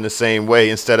faction the same way.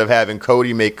 Instead of having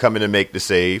Cody come in and make the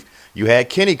save, you had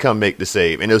Kenny come make the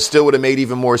save. And it still would have made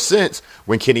even more sense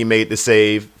when Kenny made the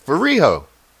save for Riho.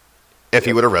 If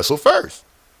he would have wrestled first.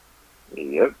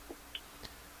 Yep.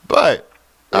 But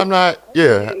I'm not.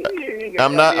 Yeah.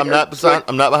 I'm not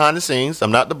behind the scenes.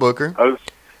 I'm not the booker.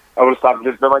 I would have stopped and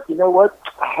just been like, you know what?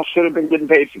 I should have been getting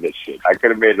paid for this shit. I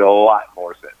could have made it a lot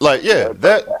more sense. Like, yeah,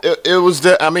 it was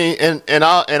that. I mean, and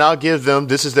I'll give them.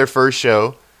 This is their first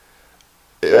show.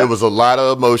 It was a lot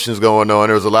of emotions going on.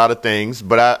 There was a lot of things,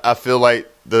 but I feel like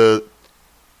the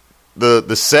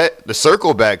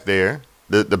circle back there,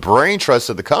 the brain trust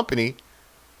of the company,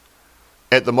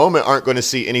 at the moment aren't going to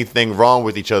see anything wrong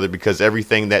with each other because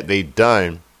everything that they've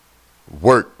done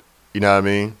worked. You know what I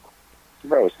mean?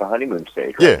 Bro, it's the honeymoon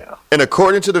stage right now. And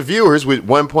according to the viewers, with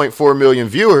 1.4 million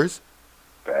viewers,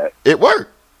 it worked.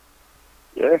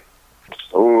 Yeah.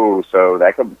 Oh, so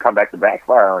that could come back to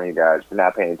backfire on you guys for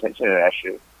not paying attention to that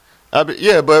shit.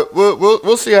 Yeah, but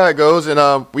we'll see how it goes.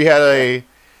 And we had a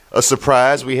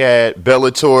surprise. We had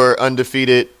Bellator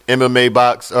undefeated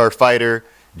MMA fighter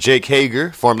Jake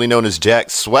Hager, formerly known as Jack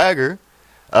Swagger.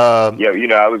 I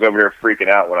was over there freaking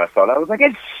out when I saw that. I was like,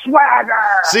 it's Swagger!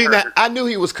 See, now, I knew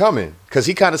he was coming because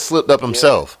he kind of slipped up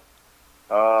himself.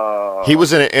 He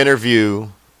was in an interview,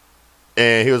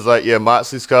 and he was like, yeah,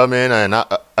 Moxley's coming. And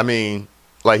I mean,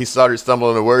 like, he started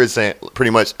stumbling the words saying,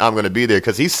 pretty much, I'm going to be there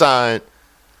because he signed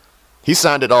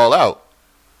it all out.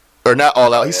 Or not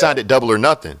all out. He signed it double or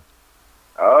nothing.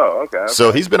 Oh, okay.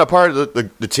 So he's been a part of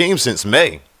the team since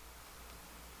May.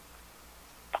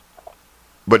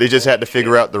 But they just had to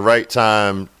figure out the right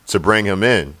time to bring him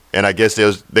in, and I guess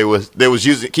they was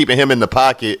keeping him in the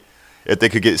pocket if they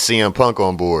could get CM Punk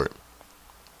on board.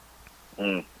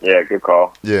 Yeah, good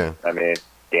call. Yeah, I mean,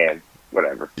 damn,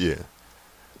 whatever. Yeah,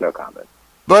 no comment.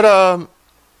 But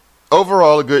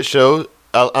overall, a good show.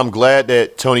 I'm glad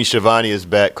that Tony Schiavone is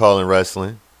back calling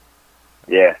wrestling.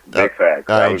 Yeah, big facts.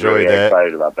 I enjoyed that.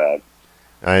 Excited about that.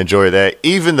 I enjoy that,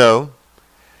 even though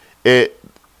it.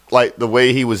 Like the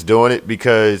way he was doing it,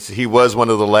 because he was one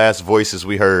of the last voices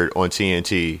we heard on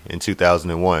TNT in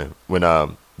 2001 when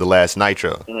the last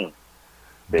Nitro.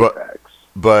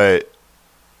 But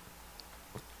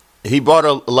he brought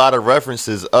a lot of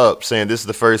references up, saying this is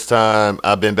the first time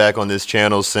I've been back on this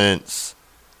channel since,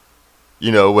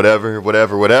 whatever.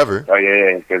 Oh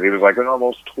yeah, because he was like, in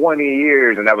almost 20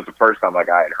 years, and that was the first time like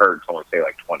I had heard someone say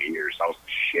like 20 years. So I was like,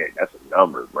 shit, that's a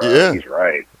number, bro. Yeah. He's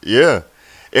right. Yeah.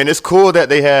 And it's cool that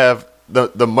they have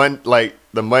the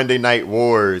Monday Night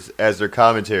Wars as their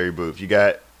commentary booth. You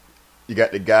got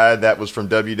the guy that was from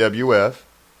WWF,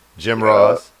 Jim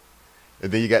Ross,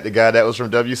 and then you got the guy that was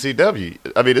from WCW.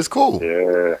 I mean, it's cool.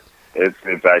 Yeah,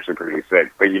 it's actually pretty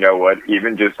sick. But you know what?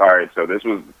 Even just so this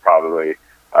was probably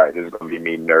this is going to be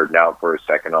me nerding out for a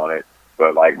second on it.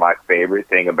 But like my favorite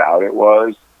thing about it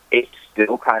was it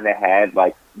still kind of had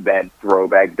like that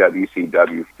throwback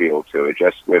WCW feel to it,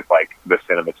 just with like the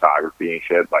cinematography and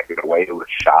shit, like the way it was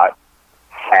shot.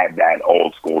 had that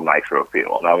old school Nitro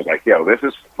feel. And I was like, yo, this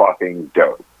is fucking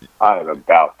dope. I am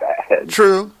about that.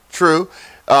 True.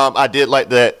 I did like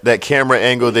that camera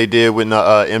angle they did with the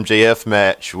MJF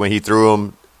match when he threw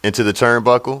him into the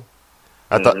turnbuckle.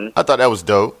 I thought that was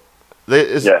dope. Yeah,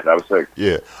 that was sick.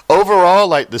 Yeah. Overall,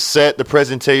 like the set, the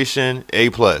presentation, A+.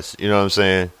 You know what I'm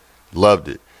saying? Loved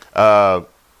it. After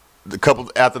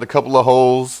the couple of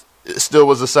holes, it still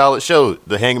was a solid show.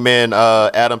 The Hangman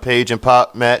Adam Page and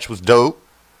Pac match was dope.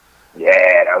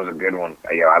 Yeah, that was a good one.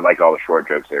 I like all the short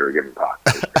jokes they were giving Pac.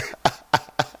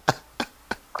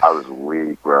 I was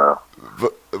weak, bro.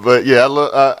 But yeah,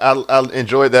 I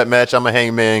enjoyed that match. I'm a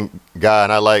Hangman guy,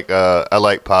 and I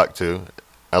like Pac too.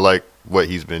 I like what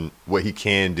he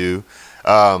can do.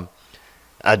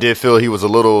 I did feel he was a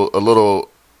little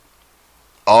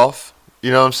off.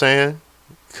 You know what I'm saying?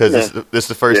 Because this is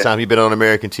the first time he's been on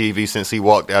American TV since he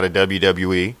walked out of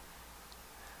WWE.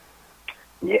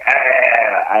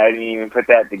 Yeah, I didn't even put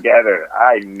that together.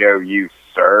 I know you,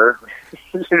 sir.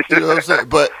 You know what I'm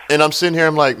saying? And I'm sitting here,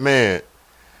 I'm like, man,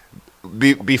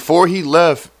 before he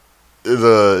left,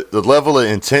 the level of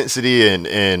intensity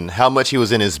and how much he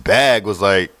was in his bag was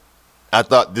like, I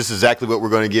thought this is exactly what we're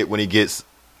going to get when he gets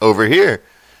over here.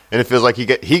 And it feels like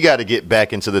he got to get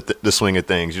back into the swing of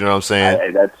things. You know what I'm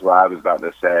saying? That's what I was about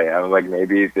to say. I was like,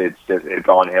 maybe it's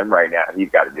on him right now. He's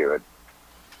got to do it.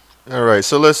 All right,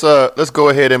 so let's go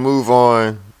ahead and move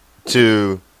on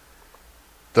to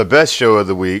the best show of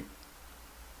the week.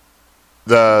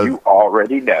 You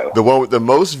already know. The one with the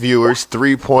most viewers,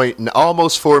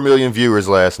 almost 4 million viewers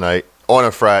last night on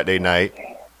a Friday night.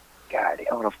 God,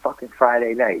 on a fucking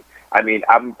Friday night. I mean,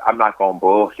 I'm not gonna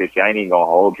bullshit you. I ain't even gonna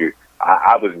hold you.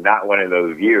 I was not one of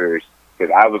those viewers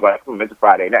because I was like, it's a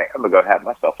Friday night. I'm gonna go have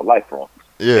myself a life for once.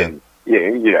 Yeah. And,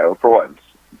 yeah, for once.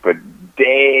 But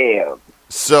damn.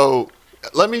 So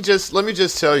let me just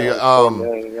tell you,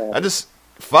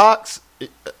 Fox,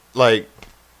 like,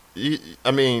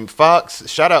 Fox.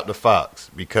 Shout out to Fox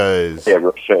because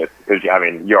real shit. Because I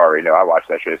mean, you already know I watched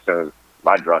that shit as soon as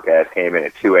my drunk ass came in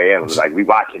at 2 a.m. was like, we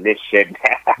watching this shit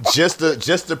now. Just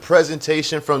the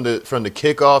presentation from the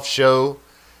kickoff show,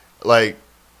 like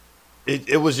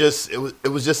it was just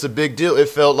a big deal. It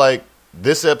felt like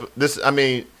this. I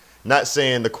mean, not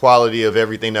saying the quality of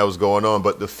everything that was going on,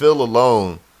 but the feel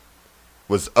alone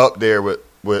was up there with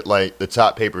like the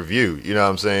top pay-per-view. You know what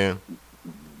I'm saying?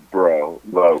 Bro,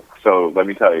 look. So let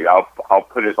me tell you, I'll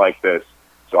put it like this.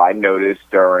 So I noticed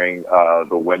during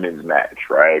the women's match,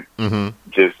 right? Mm-hmm.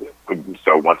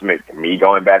 Once me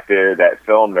going back there, that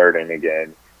film nerding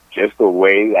again, just the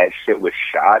way that shit was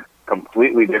shot,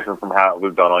 completely different from how it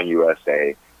was done on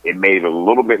USA. It made it a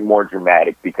little bit more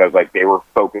dramatic because like they were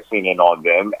focusing in on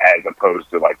them as opposed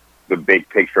to like the big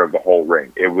picture of the whole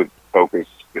ring. It was focused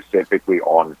specifically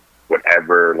on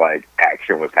whatever like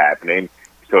action was happening.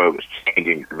 So it was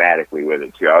changing dramatically with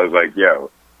it too. I was like,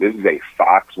 yo, this is a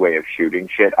Fox way of shooting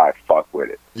shit. I fuck with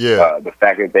it. Yeah. The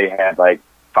fact that they had like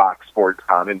Fox Sports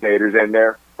commentators in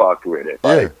there, fucked with it.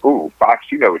 Like, ooh, Fox,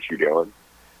 you know what you're doing.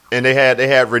 And they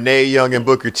had Renee Young and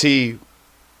Booker T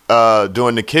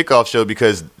doing the kickoff show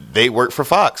because they work for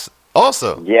Fox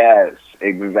also. Yes,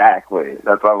 exactly.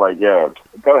 That's why I'm like, yo,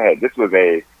 go ahead. This was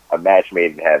a match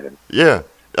made in heaven. Yeah.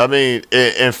 I mean,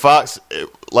 and Fox,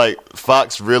 like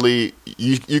Fox really,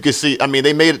 you can see, I mean,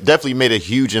 they definitely made a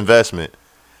huge investment,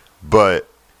 but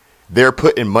they're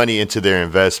putting money into their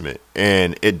investment,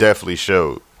 and it definitely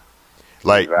showed.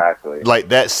 Like, exactly. Like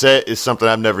that set is something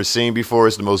I've never seen before.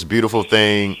 It's the most beautiful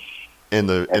thing in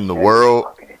the world.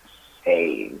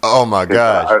 Insane. Oh my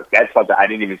gosh. That's something I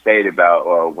didn't even say it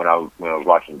about when I was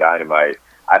watching Dynamite.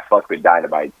 I fucked with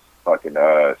Dynamite's fucking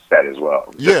set as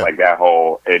well. Just like that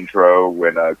whole intro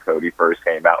when Cody first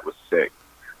came out was sick.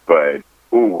 But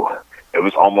ooh, it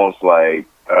was almost like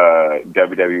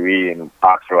WWE and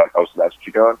Fox were like, oh, so that's what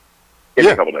you're doing? Give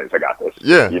me a couple days, I got this.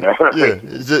 Yeah. You know?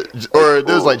 Or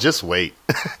there's like, just wait.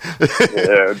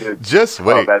 Just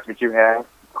wait. Oh, that's what you have?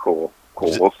 Cool.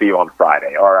 We'll see you on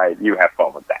Friday. All right, you have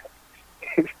fun with that.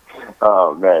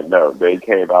 Oh, man, no. They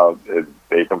came out,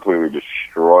 they completely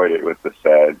destroyed it with the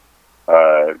set.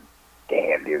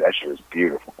 Damn, dude, that shit was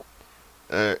beautiful.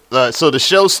 So the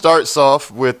show starts off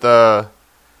with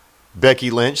Becky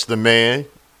Lynch, the man.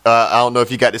 I don't know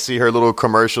if you got to see her little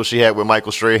commercial she had with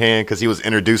Michael Strahan because he was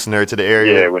introducing her to the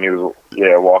area. Yeah, when he was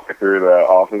walking through the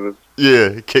offices. Yeah,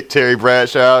 he kicked Terry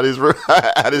Bradshaw out his room,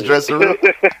 out his dressing room.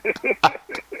 That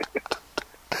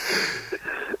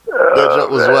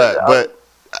joke was whack, but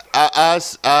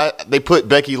they put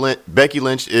Becky Lynch. Becky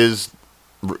Lynch is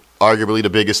arguably the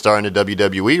biggest star in the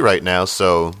WWE right now,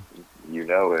 so you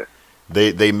know it.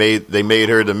 They made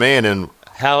her the man, and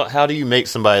how do you make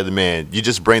somebody the man? You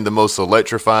just bring the most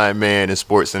electrifying man in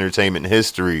sports entertainment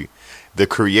history, the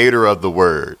creator of the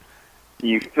word.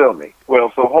 You feel me?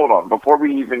 Well, so hold on. Before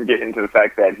we even get into the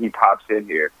fact that he pops in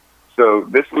here, so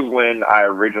this was when I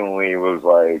originally was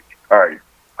like, all right,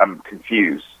 I'm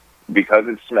confused because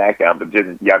it's SmackDown, but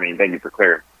didn't. Yeah, I mean, thank you for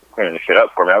clearing the shit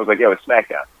up for me. I was like, yo, it's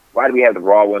SmackDown. Why do we have the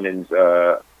Raw Women's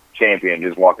champion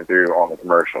just walking through on the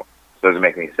commercial? Doesn't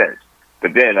make any sense.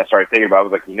 But then I started thinking about it. I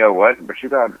was like, you know what? But you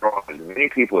got to draw as many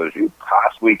people as you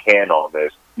possibly can on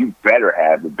this. You better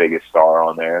have the biggest star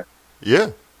on there. Yeah.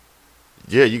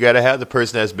 Yeah, you got to have the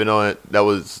person that's been on it, that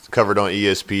was covered on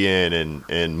ESPN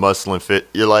and Muscle and Fit.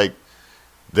 You're like,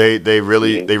 they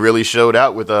really showed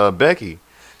out with Becky.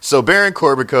 So Baron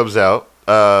Corbin comes out.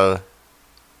 Baron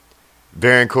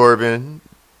Corbin,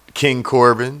 King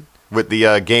Corbin, with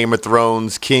the Game of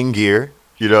Thrones King gear.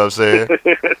 You know what I'm saying?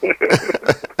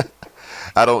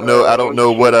 I don't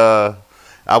know what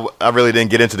I really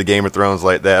didn't get into the Game of Thrones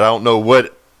like that. I don't know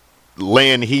what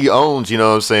land he owns, you know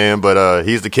what I'm saying? But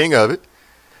he's the king of it,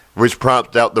 which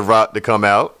prompted out The Rock to come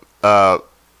out. The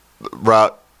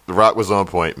Rock was on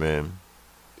point, man.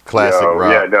 Classic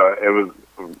Rock. Yeah, no, it was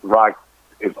Rock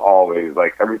is always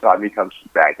like every time he comes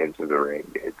back into the ring,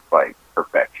 it's like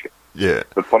perfection. Yeah.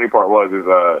 The funny part is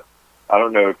I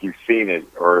don't know if you've seen it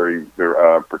or you've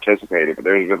participated, but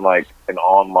there's been like an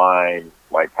online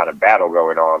like kind of battle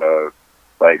going on of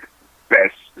like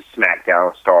best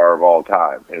SmackDown star of all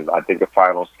time, and I think the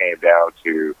finals came down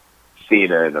to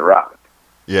Cena and The Rock.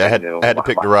 Yeah, I had to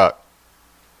pick The Rock.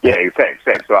 Yeah, same.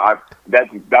 So that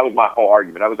was my whole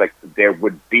argument. I was like, there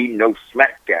would be no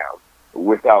SmackDown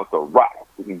without The Rock.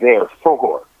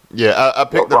 Therefore, yeah, I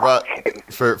picked The Rock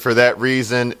for that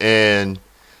reason, and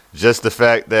just the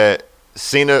fact that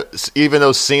Cena, even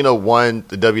though Cena won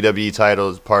the WWE title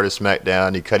as part of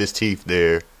SmackDown, he cut his teeth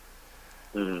there.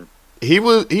 Mm-hmm. He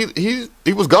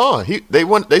was gone.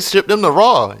 They shipped him to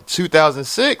Raw in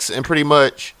 2006, and pretty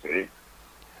much,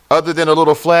 other than a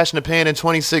little flash in the pan in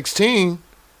 2016,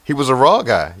 he was a Raw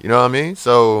guy. You know what I mean?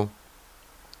 So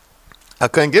I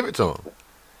couldn't give it to him.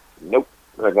 Nope.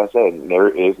 Like I said, there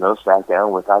is no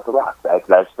SmackDown without The Rock.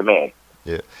 That's the man.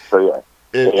 Yeah. So yeah.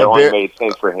 It only made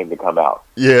sense for him to come out.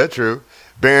 Yeah, true.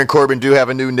 Baron Corbin do have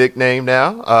a new nickname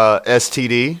now,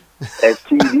 STD.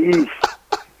 STD.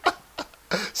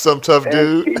 Some tough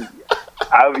dude.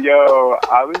 I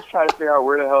was trying to figure out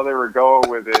where the hell they were going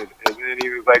with it, and then he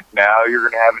was like, now you're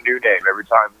going to have a new name every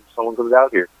time someone comes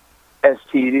out here.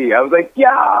 STD. I was like,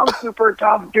 yeah, I'm super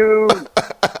tough dude.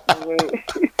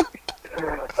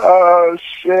 Oh,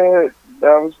 shit.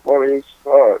 That was funny as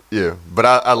fuck. Yeah, but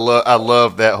I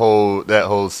love that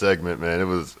whole segment, man. It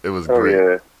was great.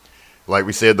 Yeah. Like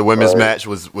we said, the women's match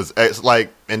was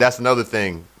like, and that's another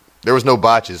thing. There was no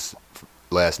botches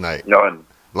last night. None.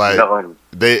 Like None.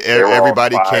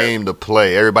 everybody came to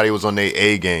play. Everybody was on their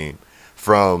A game.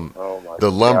 From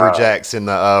the Lumberjacks and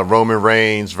the Roman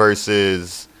Reigns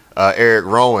versus Eric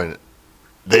Rowan.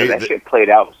 That shit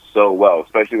played out so well,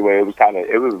 especially the way it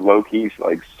was low key,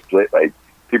 like split, like.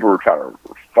 People were trying to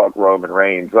fuck Roman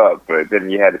Reigns up, but then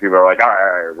you had the people who were like, all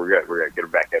right, we're good. We're going to get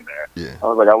him back in there. Yeah. I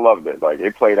was like, I loved it. Like,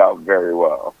 it played out very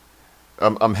well.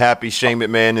 I'm happy Shane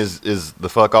McMahon is the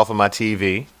fuck off of my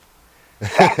TV.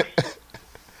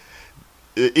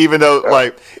 Even though,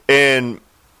 like, and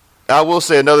I will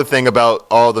say another thing about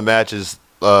all the matches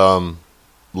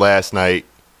last night.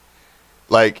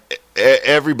 Like,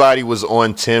 everybody was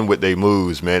on 10 with their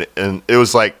moves, man. And it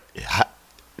was like...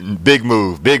 Big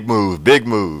move. And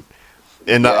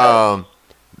the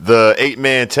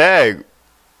 8-man tag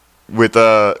with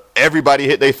everybody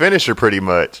hit their finisher pretty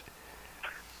much.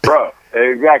 Bro,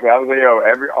 exactly. I was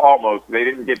like, almost. They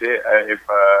didn't get to hit, if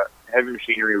Heavy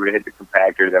Machinery would have hit the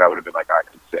compactor, then I would have been like, all right,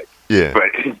 I'm sick. Yeah.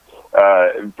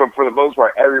 But for the most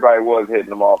part, everybody was hitting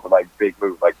them off with like big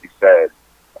moves, like you said.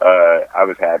 I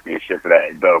was happy as shit for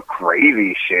that. The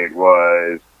crazy shit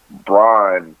was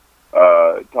Braun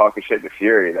talking shit to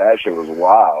Fury. That shit was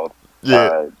wild.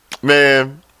 Yeah,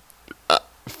 man.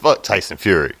 Fuck Tyson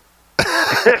Fury.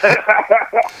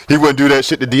 He wouldn't do that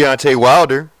shit to Deontay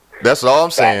Wilder. That's all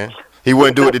I'm saying. He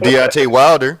wouldn't do it to Deontay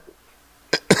Wilder.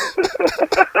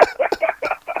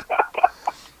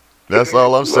 That's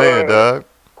all I'm saying, dog.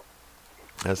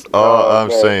 That's all I'm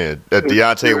saying. If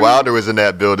Deontay Wilder was in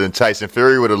that building, Tyson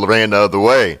Fury would have ran the other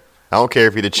way. I don't care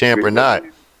if he's the champ or not.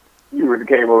 You wouldn't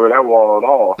came over that wall at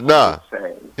all. Nah.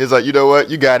 He's like, you know what?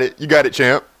 You got it,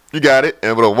 champ. You got it,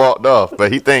 and would have walked off.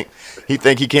 But he think he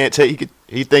can't take.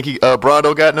 He think Braun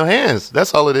don't got no hands.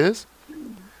 That's all it is.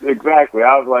 Exactly.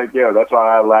 I was like, yo, that's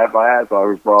why I laughed my ass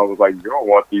off. Braun was like, you don't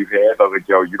want these hands. I was like,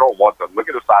 yo, you don't want them. Look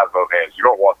at the size of those hands. You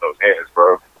don't want those hands,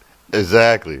 bro.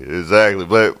 Exactly.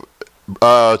 But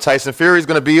Tyson Fury's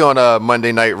going to be on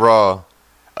Monday Night Raw.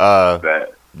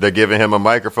 They're giving him a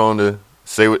microphone to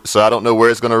say what, so I don't know where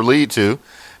it's going to lead to.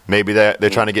 Maybe that they're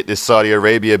trying to get this Saudi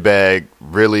Arabia bag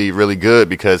really, really good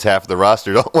because half of the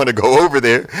roster don't want to go over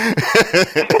there.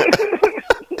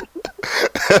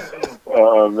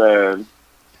 Oh man!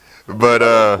 But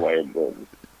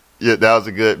yeah, that was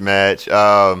a good match.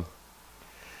 And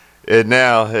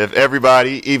now, if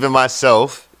everybody, even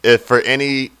myself, if for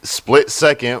any split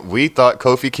second we thought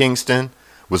Kofi Kingston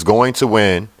was going to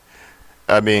win,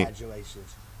 I mean,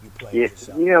 Congratulations, you played Yeah,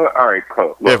 yourself. you know, all right,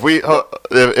 cool. Look,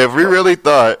 if we really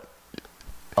thought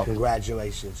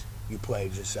Congratulations, you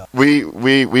played yourself.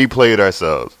 we played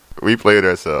ourselves,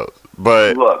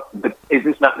 but look, is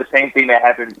this not the same thing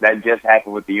that just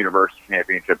happened with the Universal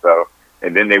Championship though?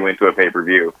 And then they went to a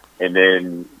pay-per-view, and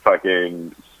then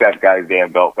fucking Seth got his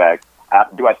damn belt back.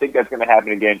 Do I think that's going to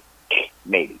happen again?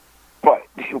 Maybe. But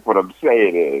what I'm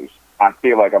saying is, I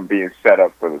feel like I'm being set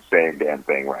up for the same damn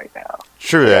thing right now.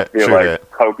 true that, I feel true like that.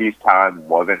 Kofi's time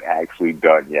wasn't actually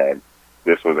done yet.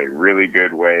 This was a really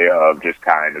good way of just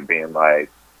kind of being like,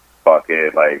 fuck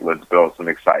it, like, let's build some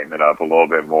excitement up a little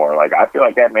bit more. Like, I feel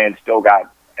like that man still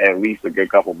got at least a good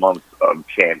couple months of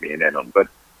champion in him, but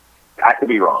I could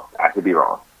be wrong.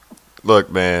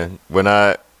 Look, man, when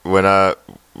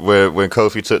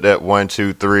Kofi took that 1,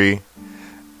 2, 3,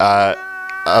 I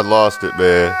lost it,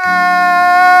 man.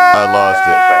 I lost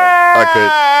it. I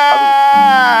could.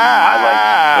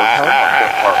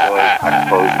 I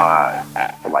closed my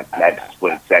eyes for like that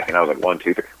split second. I was like, 1,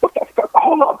 2, 3. What the fuck?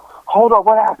 Hold up.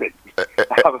 What happened?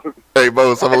 Hey,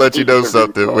 Mose, I'm gonna let you know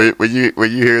something. When you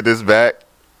hear this back,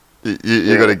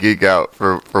 you're gonna geek out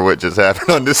for what just happened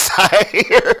on this side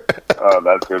here. Oh,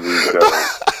 that's gonna be good.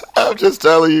 I'm just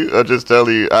telling you.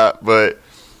 But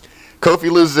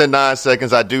Kofi loses in 9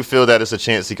 seconds. I do feel that it's a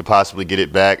chance he could possibly get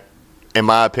it back. In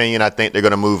my opinion, I think they're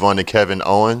gonna move on to Kevin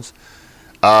Owens.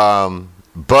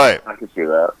 But I can see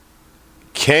that.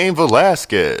 Cain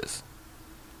Velasquez,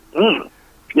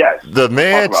 Yes. the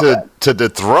man Talk about to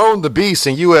dethrone the beast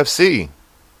in UFC.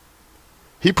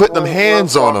 He put them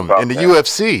hands on him in the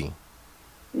UFC.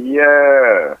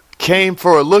 Yeah. Came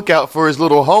for a lookout for his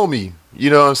little homie. You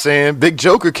know what I'm saying? Big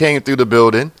Joker came through the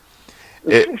building.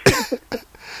 It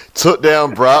took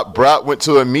down Brock. Brock went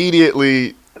to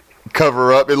immediately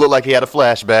cover up. It looked like he had a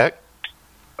flashback.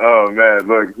 Oh man,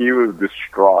 look, he was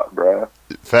distraught, bruh.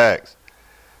 Facts.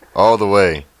 All the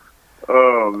way.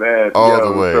 Oh man,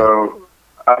 All the way. So,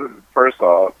 first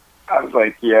off, I was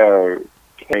like, yo,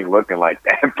 Kane looking like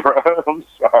that, bro. I'm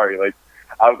sorry. Like,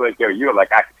 I was like, yo, you're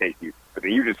like, I can take you, but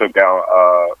then you just took down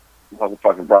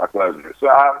motherfucking Brock Lesnar. So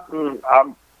I don't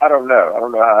know. I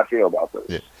don't know how I feel about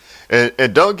this. Yeah.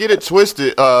 And don't get it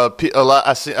twisted. A lot.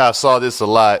 I saw this a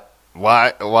lot.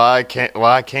 Why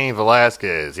Cain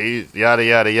Velasquez? He's yada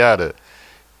yada yada.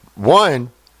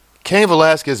 One, Cain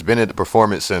Velasquez been at the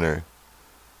Performance Center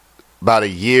about a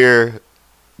year,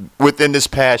 within this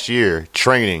past year,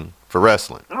 training for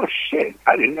wrestling. Oh shit,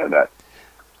 I didn't know that.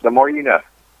 The more you know.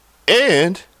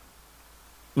 And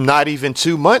not even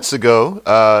 2 months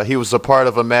ago, he was a part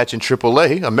of a match in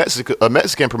AAA, a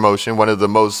Mexican promotion, one of the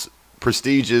most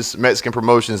prestigious Mexican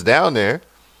promotions down there,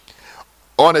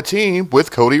 on a team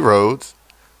with Cody Rhodes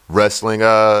wrestling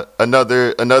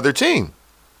another team.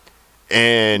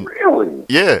 And Really?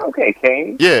 yeah. Okay,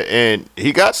 Kane. Yeah, and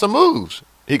he got some moves.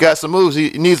 He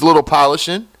needs a little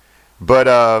polishing. But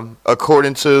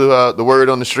according to the word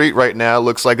on the street right now,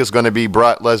 looks like it's going to be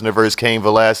Brock Lesnar versus Cain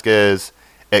Velasquez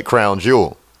at Crown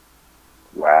Jewel.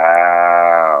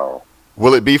 Wow.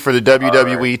 Will it be for the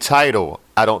WWE title?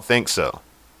 I don't think so.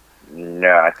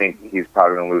 No, I think he's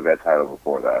probably going to lose that title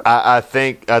before that. I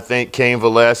think Cain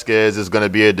Velasquez is going to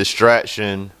be a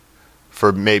distraction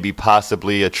for maybe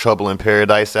possibly a Trouble in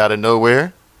Paradise out of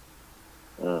nowhere.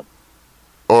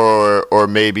 Or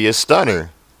maybe a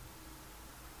stunner.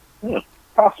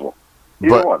 Possible.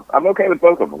 Either one. I'm okay with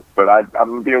both of them, but I'm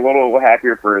going to be a little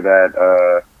happier for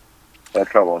that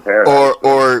Trouble in Paradise.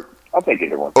 Or I'll take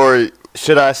either one. Or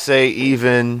should I say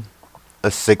even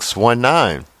a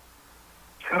 619?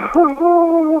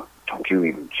 Don't you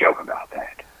even joke about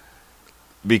that.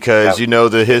 Because you know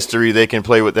the history they can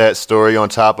play with that story on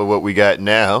top of what we got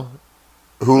now.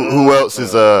 Who else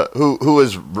is who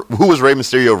was Rey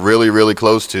Mysterio really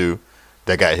close to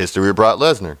that got history with Brock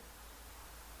Lesnar?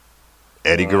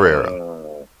 Eddie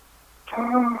Guerrero.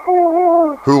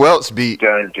 Who else beat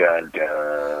Dun dun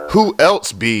dun. Who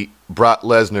else beat Brock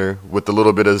Lesnar with a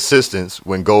little bit of assistance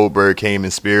when Goldberg came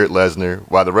and speared Lesnar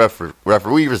while the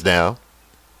referee was down,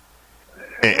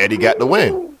 and Eddie got the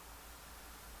win?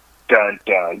 Dun,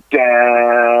 dun,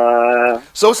 dun.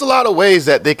 So it's a lot of ways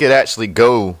that they could actually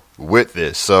go with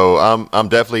this. So I'm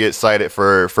definitely excited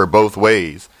for both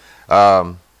ways.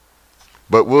 But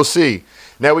we'll see.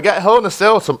 Now we got Hell in a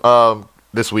Cell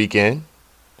this weekend.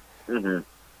 Mm-hmm.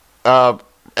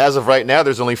 As of right now,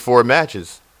 there's only 4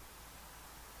 matches.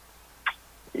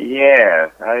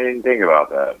 Yeah, I didn't think about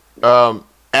that.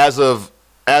 As of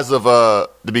the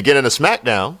beginning of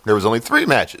SmackDown, there was only 3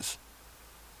 matches.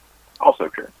 Also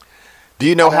true. Do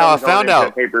you know how I found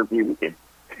out? Pay-per-view weekend.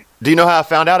 Do you know how I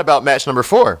found out about match number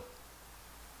 4?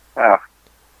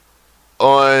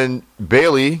 On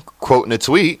Bayley quoting a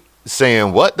tweet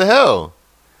saying, "What the hell?"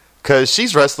 Because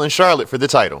she's wrestling Charlotte for the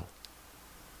title.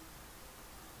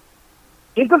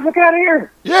 Get the fuck out of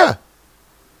here. Yeah.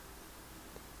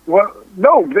 Well,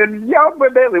 no, then y'all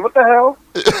with Bailey. What the hell?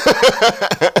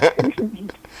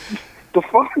 The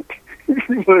fuck?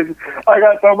 I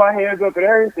got to throw my hands up and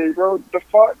everything, bro. The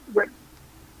fuck?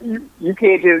 You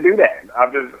can't just do that.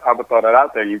 I'm gonna throw that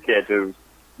out there. You can't just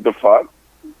the fuck.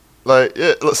 Like,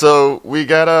 yeah, so we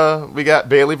got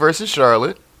Bayley versus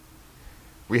Charlotte.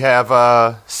 We have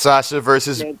Sasha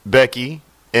versus Becky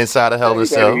inside of Hell in a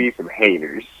Cell. Be some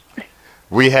haters.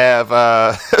 We have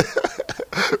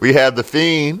we have The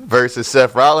Fiend versus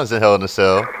Seth Rollins in Hell in a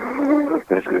Cell.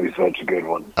 That's gonna be such a good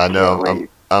one. I know.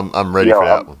 I'm ready for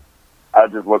that one. I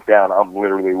just looked down. I'm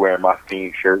literally wearing my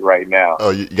Fiend shirt right now. Oh,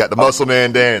 you got the Muscle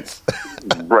Man dance.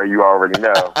 Bro, you already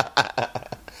know.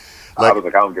 I was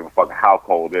like, I don't give a fuck how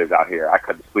cold it is out here. I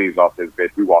cut the sleeves off this bitch.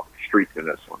 We walk the streets in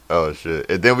this one. Oh shit!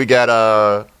 And then we got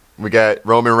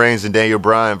Roman Reigns and Daniel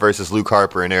Bryan versus Luke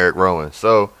Harper and Eric Rowan.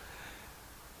 So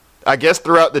I guess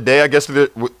throughout the day,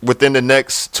 within the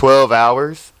next 12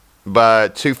 hours, by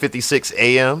 2:56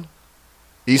 a.m.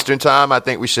 Eastern time, I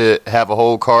think we should have a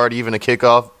whole card, even a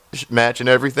kickoff match and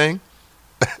everything.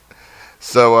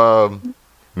 So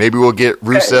maybe we'll get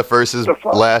Rusev versus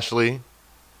Lashley.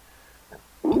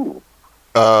 Ooh.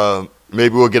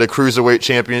 Maybe we'll get a cruiserweight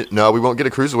champion. No, we won't get a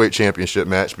cruiserweight championship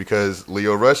match because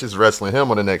Leo Rush is wrestling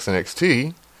him on the next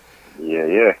NXT.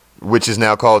 Yeah. Which is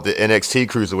now called the NXT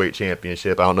Cruiserweight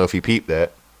Championship. I don't know if you peeped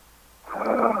that.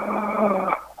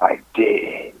 I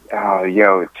did. Oh,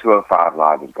 yo, 205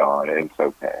 Live is gone. It's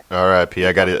okay. All right, P.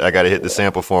 I got to hit the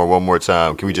sample form one more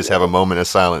time. Can we just have a moment of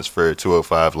silence for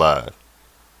 205 Live?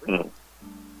 Mm.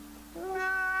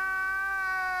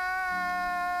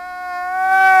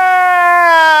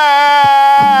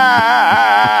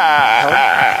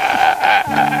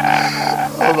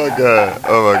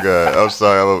 Oh my god! I'm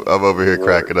sorry. I'm over here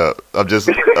cracking up. just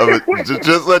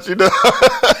let you know.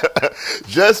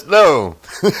 Just know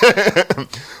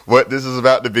what this is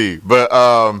about to be. But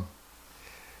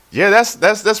yeah,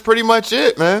 that's pretty much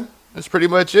it, man. That's pretty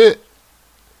much it.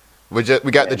 We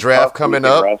got the draft coming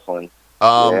up.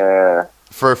 Yeah.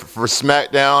 For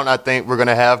SmackDown, I think we're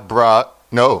gonna have Brock.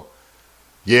 No,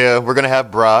 yeah, we're gonna have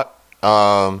Brock.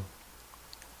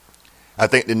 I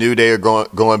think the New Day are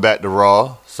going back to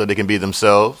Raw so they can be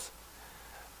themselves.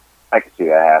 I can see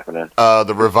that happening.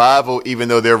 The Revival, even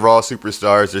though they're Raw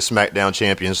superstars, they're SmackDown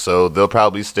champions, so they'll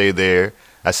probably stay there.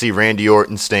 I see Randy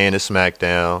Orton staying at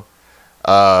SmackDown.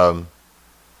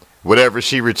 Whatever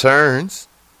she returns,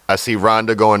 I see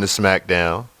Ronda going to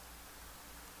SmackDown.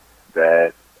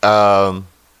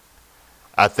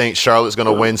 I think Charlotte's going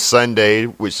to win Sunday,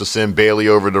 which will send Bayley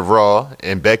over to Raw,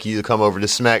 and Becky to come over to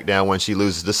SmackDown when she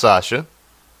loses to Sasha.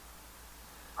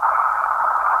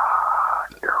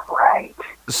 You're right.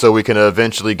 So we can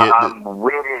eventually get. I'm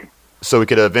with it. So we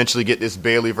could eventually get this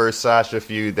Bayley versus Sasha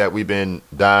feud that we've been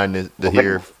dying to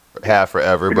hear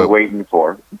forever. But waiting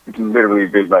for. Literally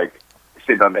been like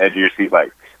sitting on the edge of your seat,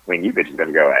 like, when you bitches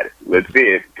gonna go at it? Let's see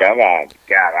it. Come on.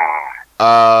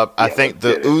 I think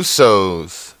the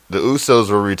Usos. The Usos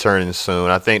were returning soon.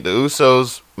 I think the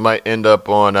Usos might end up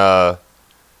on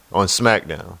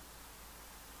SmackDown.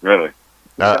 Really?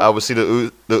 I would see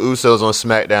the Usos on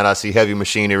SmackDown. I see Heavy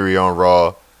Machinery on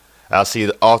Raw. I'll see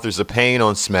the Authors of Pain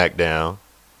on SmackDown.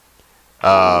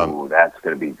 Ooh, that's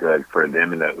going to be good for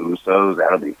them and the Usos.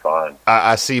 That'll be fun.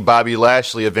 I see Bobby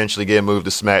Lashley eventually getting moved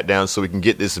to SmackDown so we can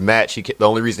get this match. The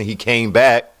only reason he came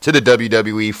back to the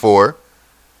WWE for,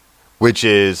 which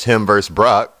is him versus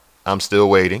Brock. I'm still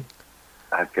waiting.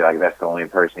 I feel like that's the only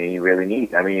person he really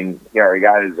needs. I mean, he already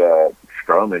got his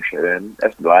Strowman shit in.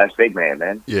 That's the last big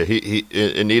man. Yeah,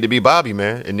 it need to be Bobby,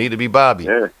 man. It need to be Bobby.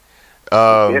 Yeah.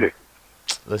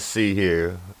 Let's see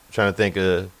here. I'm trying to think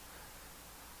of.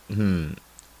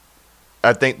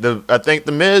 I think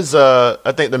the Miz.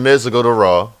 I think the Miz will go to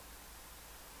Raw.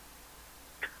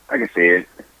 I can see it.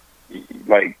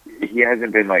 Like, he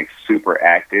hasn't been like super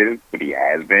active, but he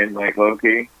has been like low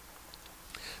key.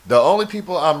 The only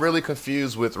people I'm really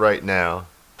confused with right now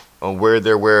on where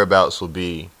their whereabouts will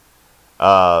be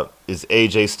is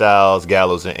AJ Styles,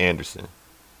 Gallows, and Anderson.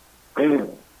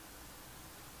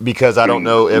 Because I don't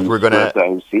know if we're gonna.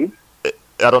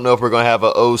 I don't know if we're gonna have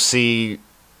an OC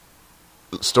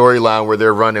storyline where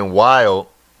they're running wild,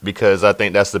 because I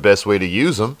think that's the best way to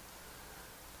use them.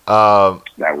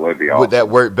 That would be awesome. Would that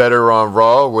work better on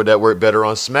Raw? Or would that work better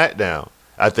on SmackDown?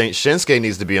 I think Shinsuke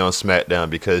needs to be on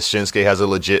SmackDown because Shinsuke has a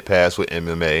legit past with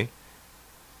MMA.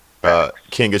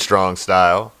 King of Strong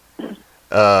Style.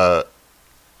 I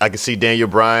can see Daniel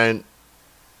Bryan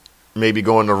maybe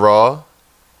going to Raw.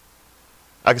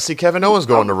 I can see Kevin Owens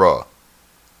going to Raw.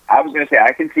 I was going to say,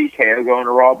 I can see KO going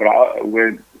to Raw, but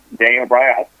with Daniel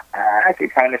Bryan, I could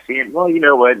kind of see him. Well, you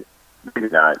know what? Maybe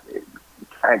not.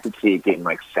 I could see it getting,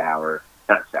 like, sour.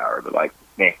 Not sour, but, like,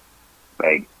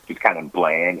 just kind of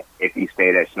bland if he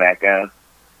stayed at SmackDown.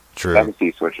 True. I could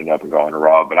see switching up and going to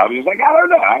Raw, but I was just like, I don't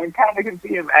know. I kind of can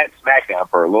see him at SmackDown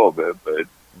for a little bit, but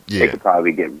yeah, it could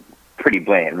probably get pretty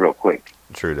bland real quick.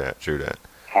 True that.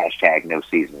 Hashtag no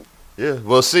season. Yeah,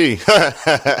 we'll see.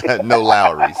 No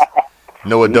Lowrys.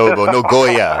 No adobo. No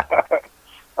Goya.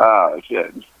 Oh,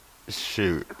 shit.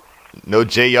 Shoot. No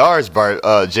JR's.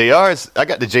 JR's. I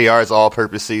got the JR's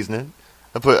all-purpose seasoning.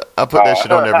 I put that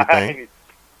shit on everything.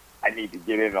 I need to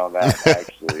get in on that,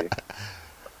 actually.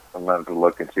 I'm going to have to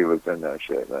look and see what's in that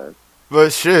shit, man.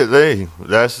 But shit,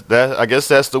 I guess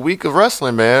that's the week of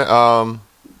wrestling, man. I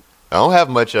don't have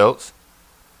much else.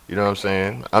 You know what I'm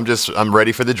saying? I'm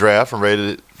ready for the draft. I'm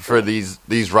ready for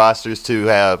these rosters to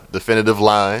have definitive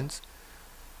lines.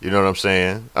 You know what I'm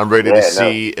saying? I'm ready to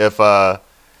see if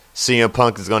CM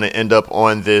Punk is going to end up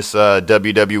on this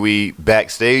WWE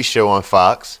backstage show on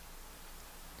Fox.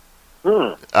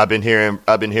 I've been hearing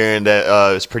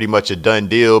that it's pretty much a done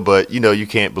deal, but you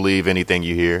can't believe anything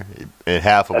you hear and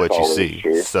half of what you see.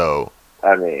 True. So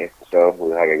I guess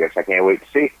I can't wait to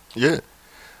see. Yeah,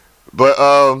 but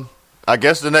I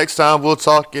guess the next time we'll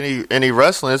talk any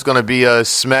wrestling, it's going to be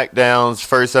SmackDown's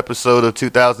first episode of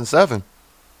 2007.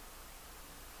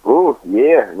 Ooh,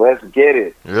 yeah, let's get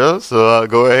it. Yeah, so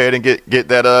go ahead and get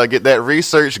that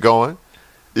research going.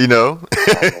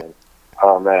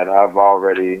 Oh man, I've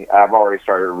already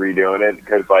started redoing it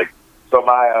because my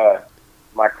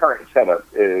current setup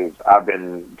is I've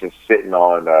been just sitting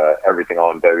on everything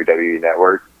on WWE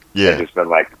Network. Yeah, and just been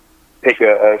like, pick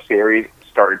a series,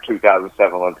 started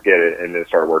 2007, let's get it, and then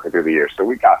start working through the year. So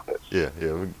we got this. Yeah.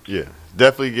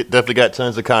 Definitely got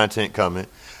tons of content coming.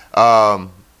 I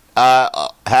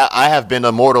have been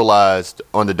immortalized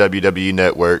on the WWE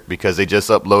Network because they just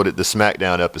uploaded the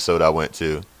SmackDown episode I went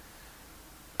to.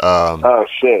 Oh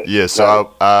shit! Yeah,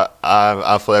 so nice.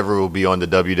 I forever will be on the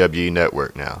WWE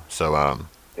Network now. So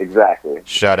exactly.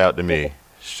 Shout out to me.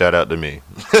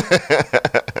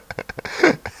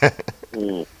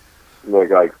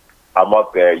 Look, like I'm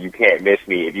up there. You can't miss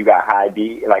me. If you got high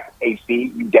D, like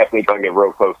HD, you definitely gonna get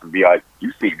real close and be like,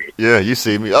 you see me. Yeah, you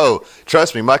see me. Oh,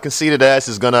 trust me, my conceited ass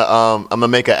is gonna I'm gonna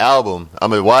make an album. I'm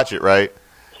gonna watch it, right?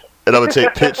 And I'm gonna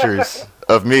take pictures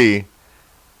of me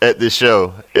at this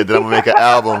show, and then I'm gonna make an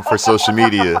album for social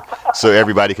media so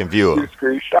everybody can view them.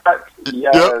 Screenshots.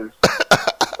 Yes. Yep.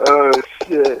 Oh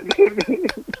shit.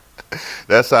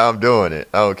 That's how I'm doing it.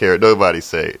 I don't care what nobody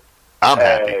say. I'm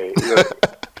happy.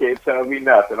 Look, can't tell me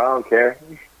nothing. I don't care.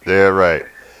 Yeah, right.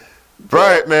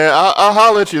 Right, man. I'll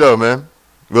holler at you though, man.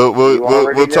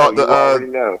 We'll talk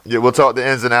we'll talk the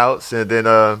ins and outs, and then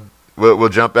we'll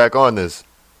jump back on this.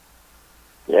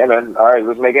 Yeah, man. All right,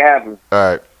 let's make it happen.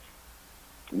 All right.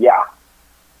 Yeah.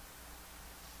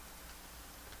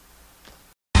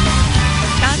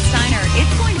 Scott Steiner,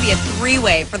 it's going to be a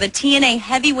three-way for the TNA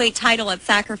heavyweight title at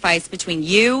Sacrifice between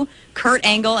you, Kurt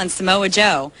Angle, and Samoa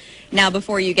Joe. Now,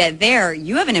 before you get there,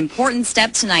 you have an important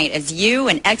step tonight as you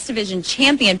and X Division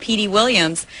champion Petey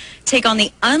Williams take on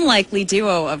the unlikely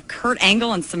duo of Kurt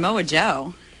Angle and Samoa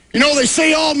Joe. You know, they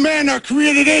say all men are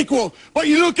created equal, but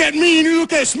you look at me and you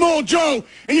look at Samoa Joe,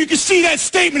 and you can see that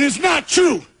statement is not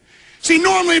true. See,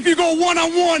 normally if you go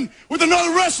one-on-one with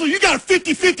another wrestler, you got a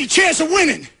 50-50 chance of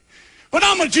winning. But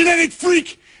I'm a genetic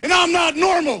freak, and I'm not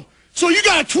normal. So you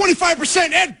got a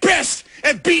 25% at best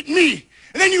at beating me.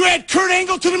 And then you add Kurt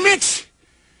Angle to the mix,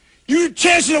 your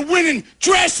chances of winning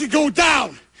drastically go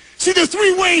down. See, the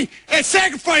three-way at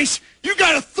Sacrifice, you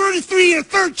got a 33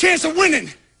 1/3 chance of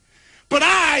winning. But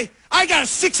I got a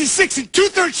 66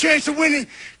 2/3 chance of winning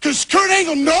because Kurt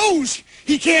Angle knows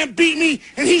he can't beat me,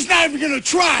 and he's not even going to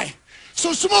try.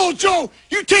 So, Samoa Joe,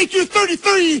 you take your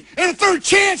 33 1/3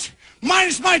 chance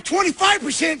minus my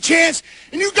 25% chance,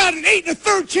 and you got an 8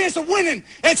 1/3 chance of winning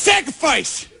at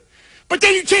Sacrifice. But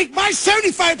then you take my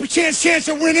 75% chance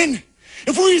of winning.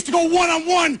 If we used to go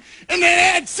one-on-one and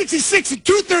then add 66 and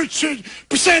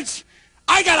 2/3%,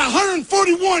 I got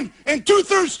 141 and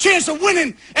 2/3 chance of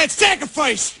winning at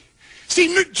sacrifice.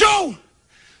 See, Joe,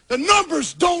 the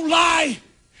numbers don't lie,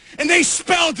 and they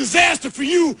spell disaster for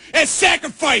you at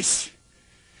sacrifice.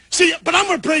 See, but I'm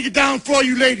going to break it down for all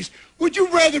you ladies. Would you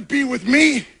rather be with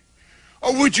me,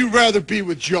 or would you rather be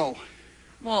with Joe?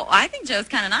 Well, I think Joe's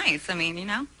kind of nice. I mean, you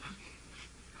know.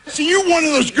 See, you're one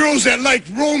of those girls that like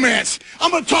romance.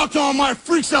 I'm going to talk to all my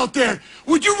freaks out there.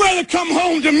 Would you rather come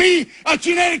home to me, a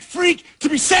genetic freak, to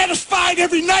be satisfied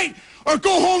every night, or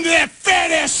go home to that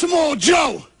fat-ass Samoa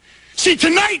Joe? See,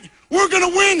 tonight, we're going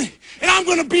to win, and I'm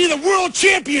going to be the world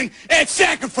champion at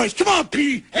sacrifice. Come on,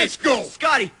 P. Let's go.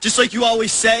 Scotty, just like you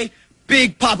always say,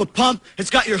 Big Papa Pump has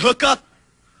got your hookup.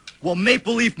 Well,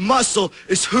 Maple Leaf Muscle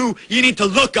is who you need to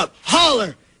look up.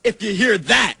 Holler if you hear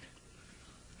that.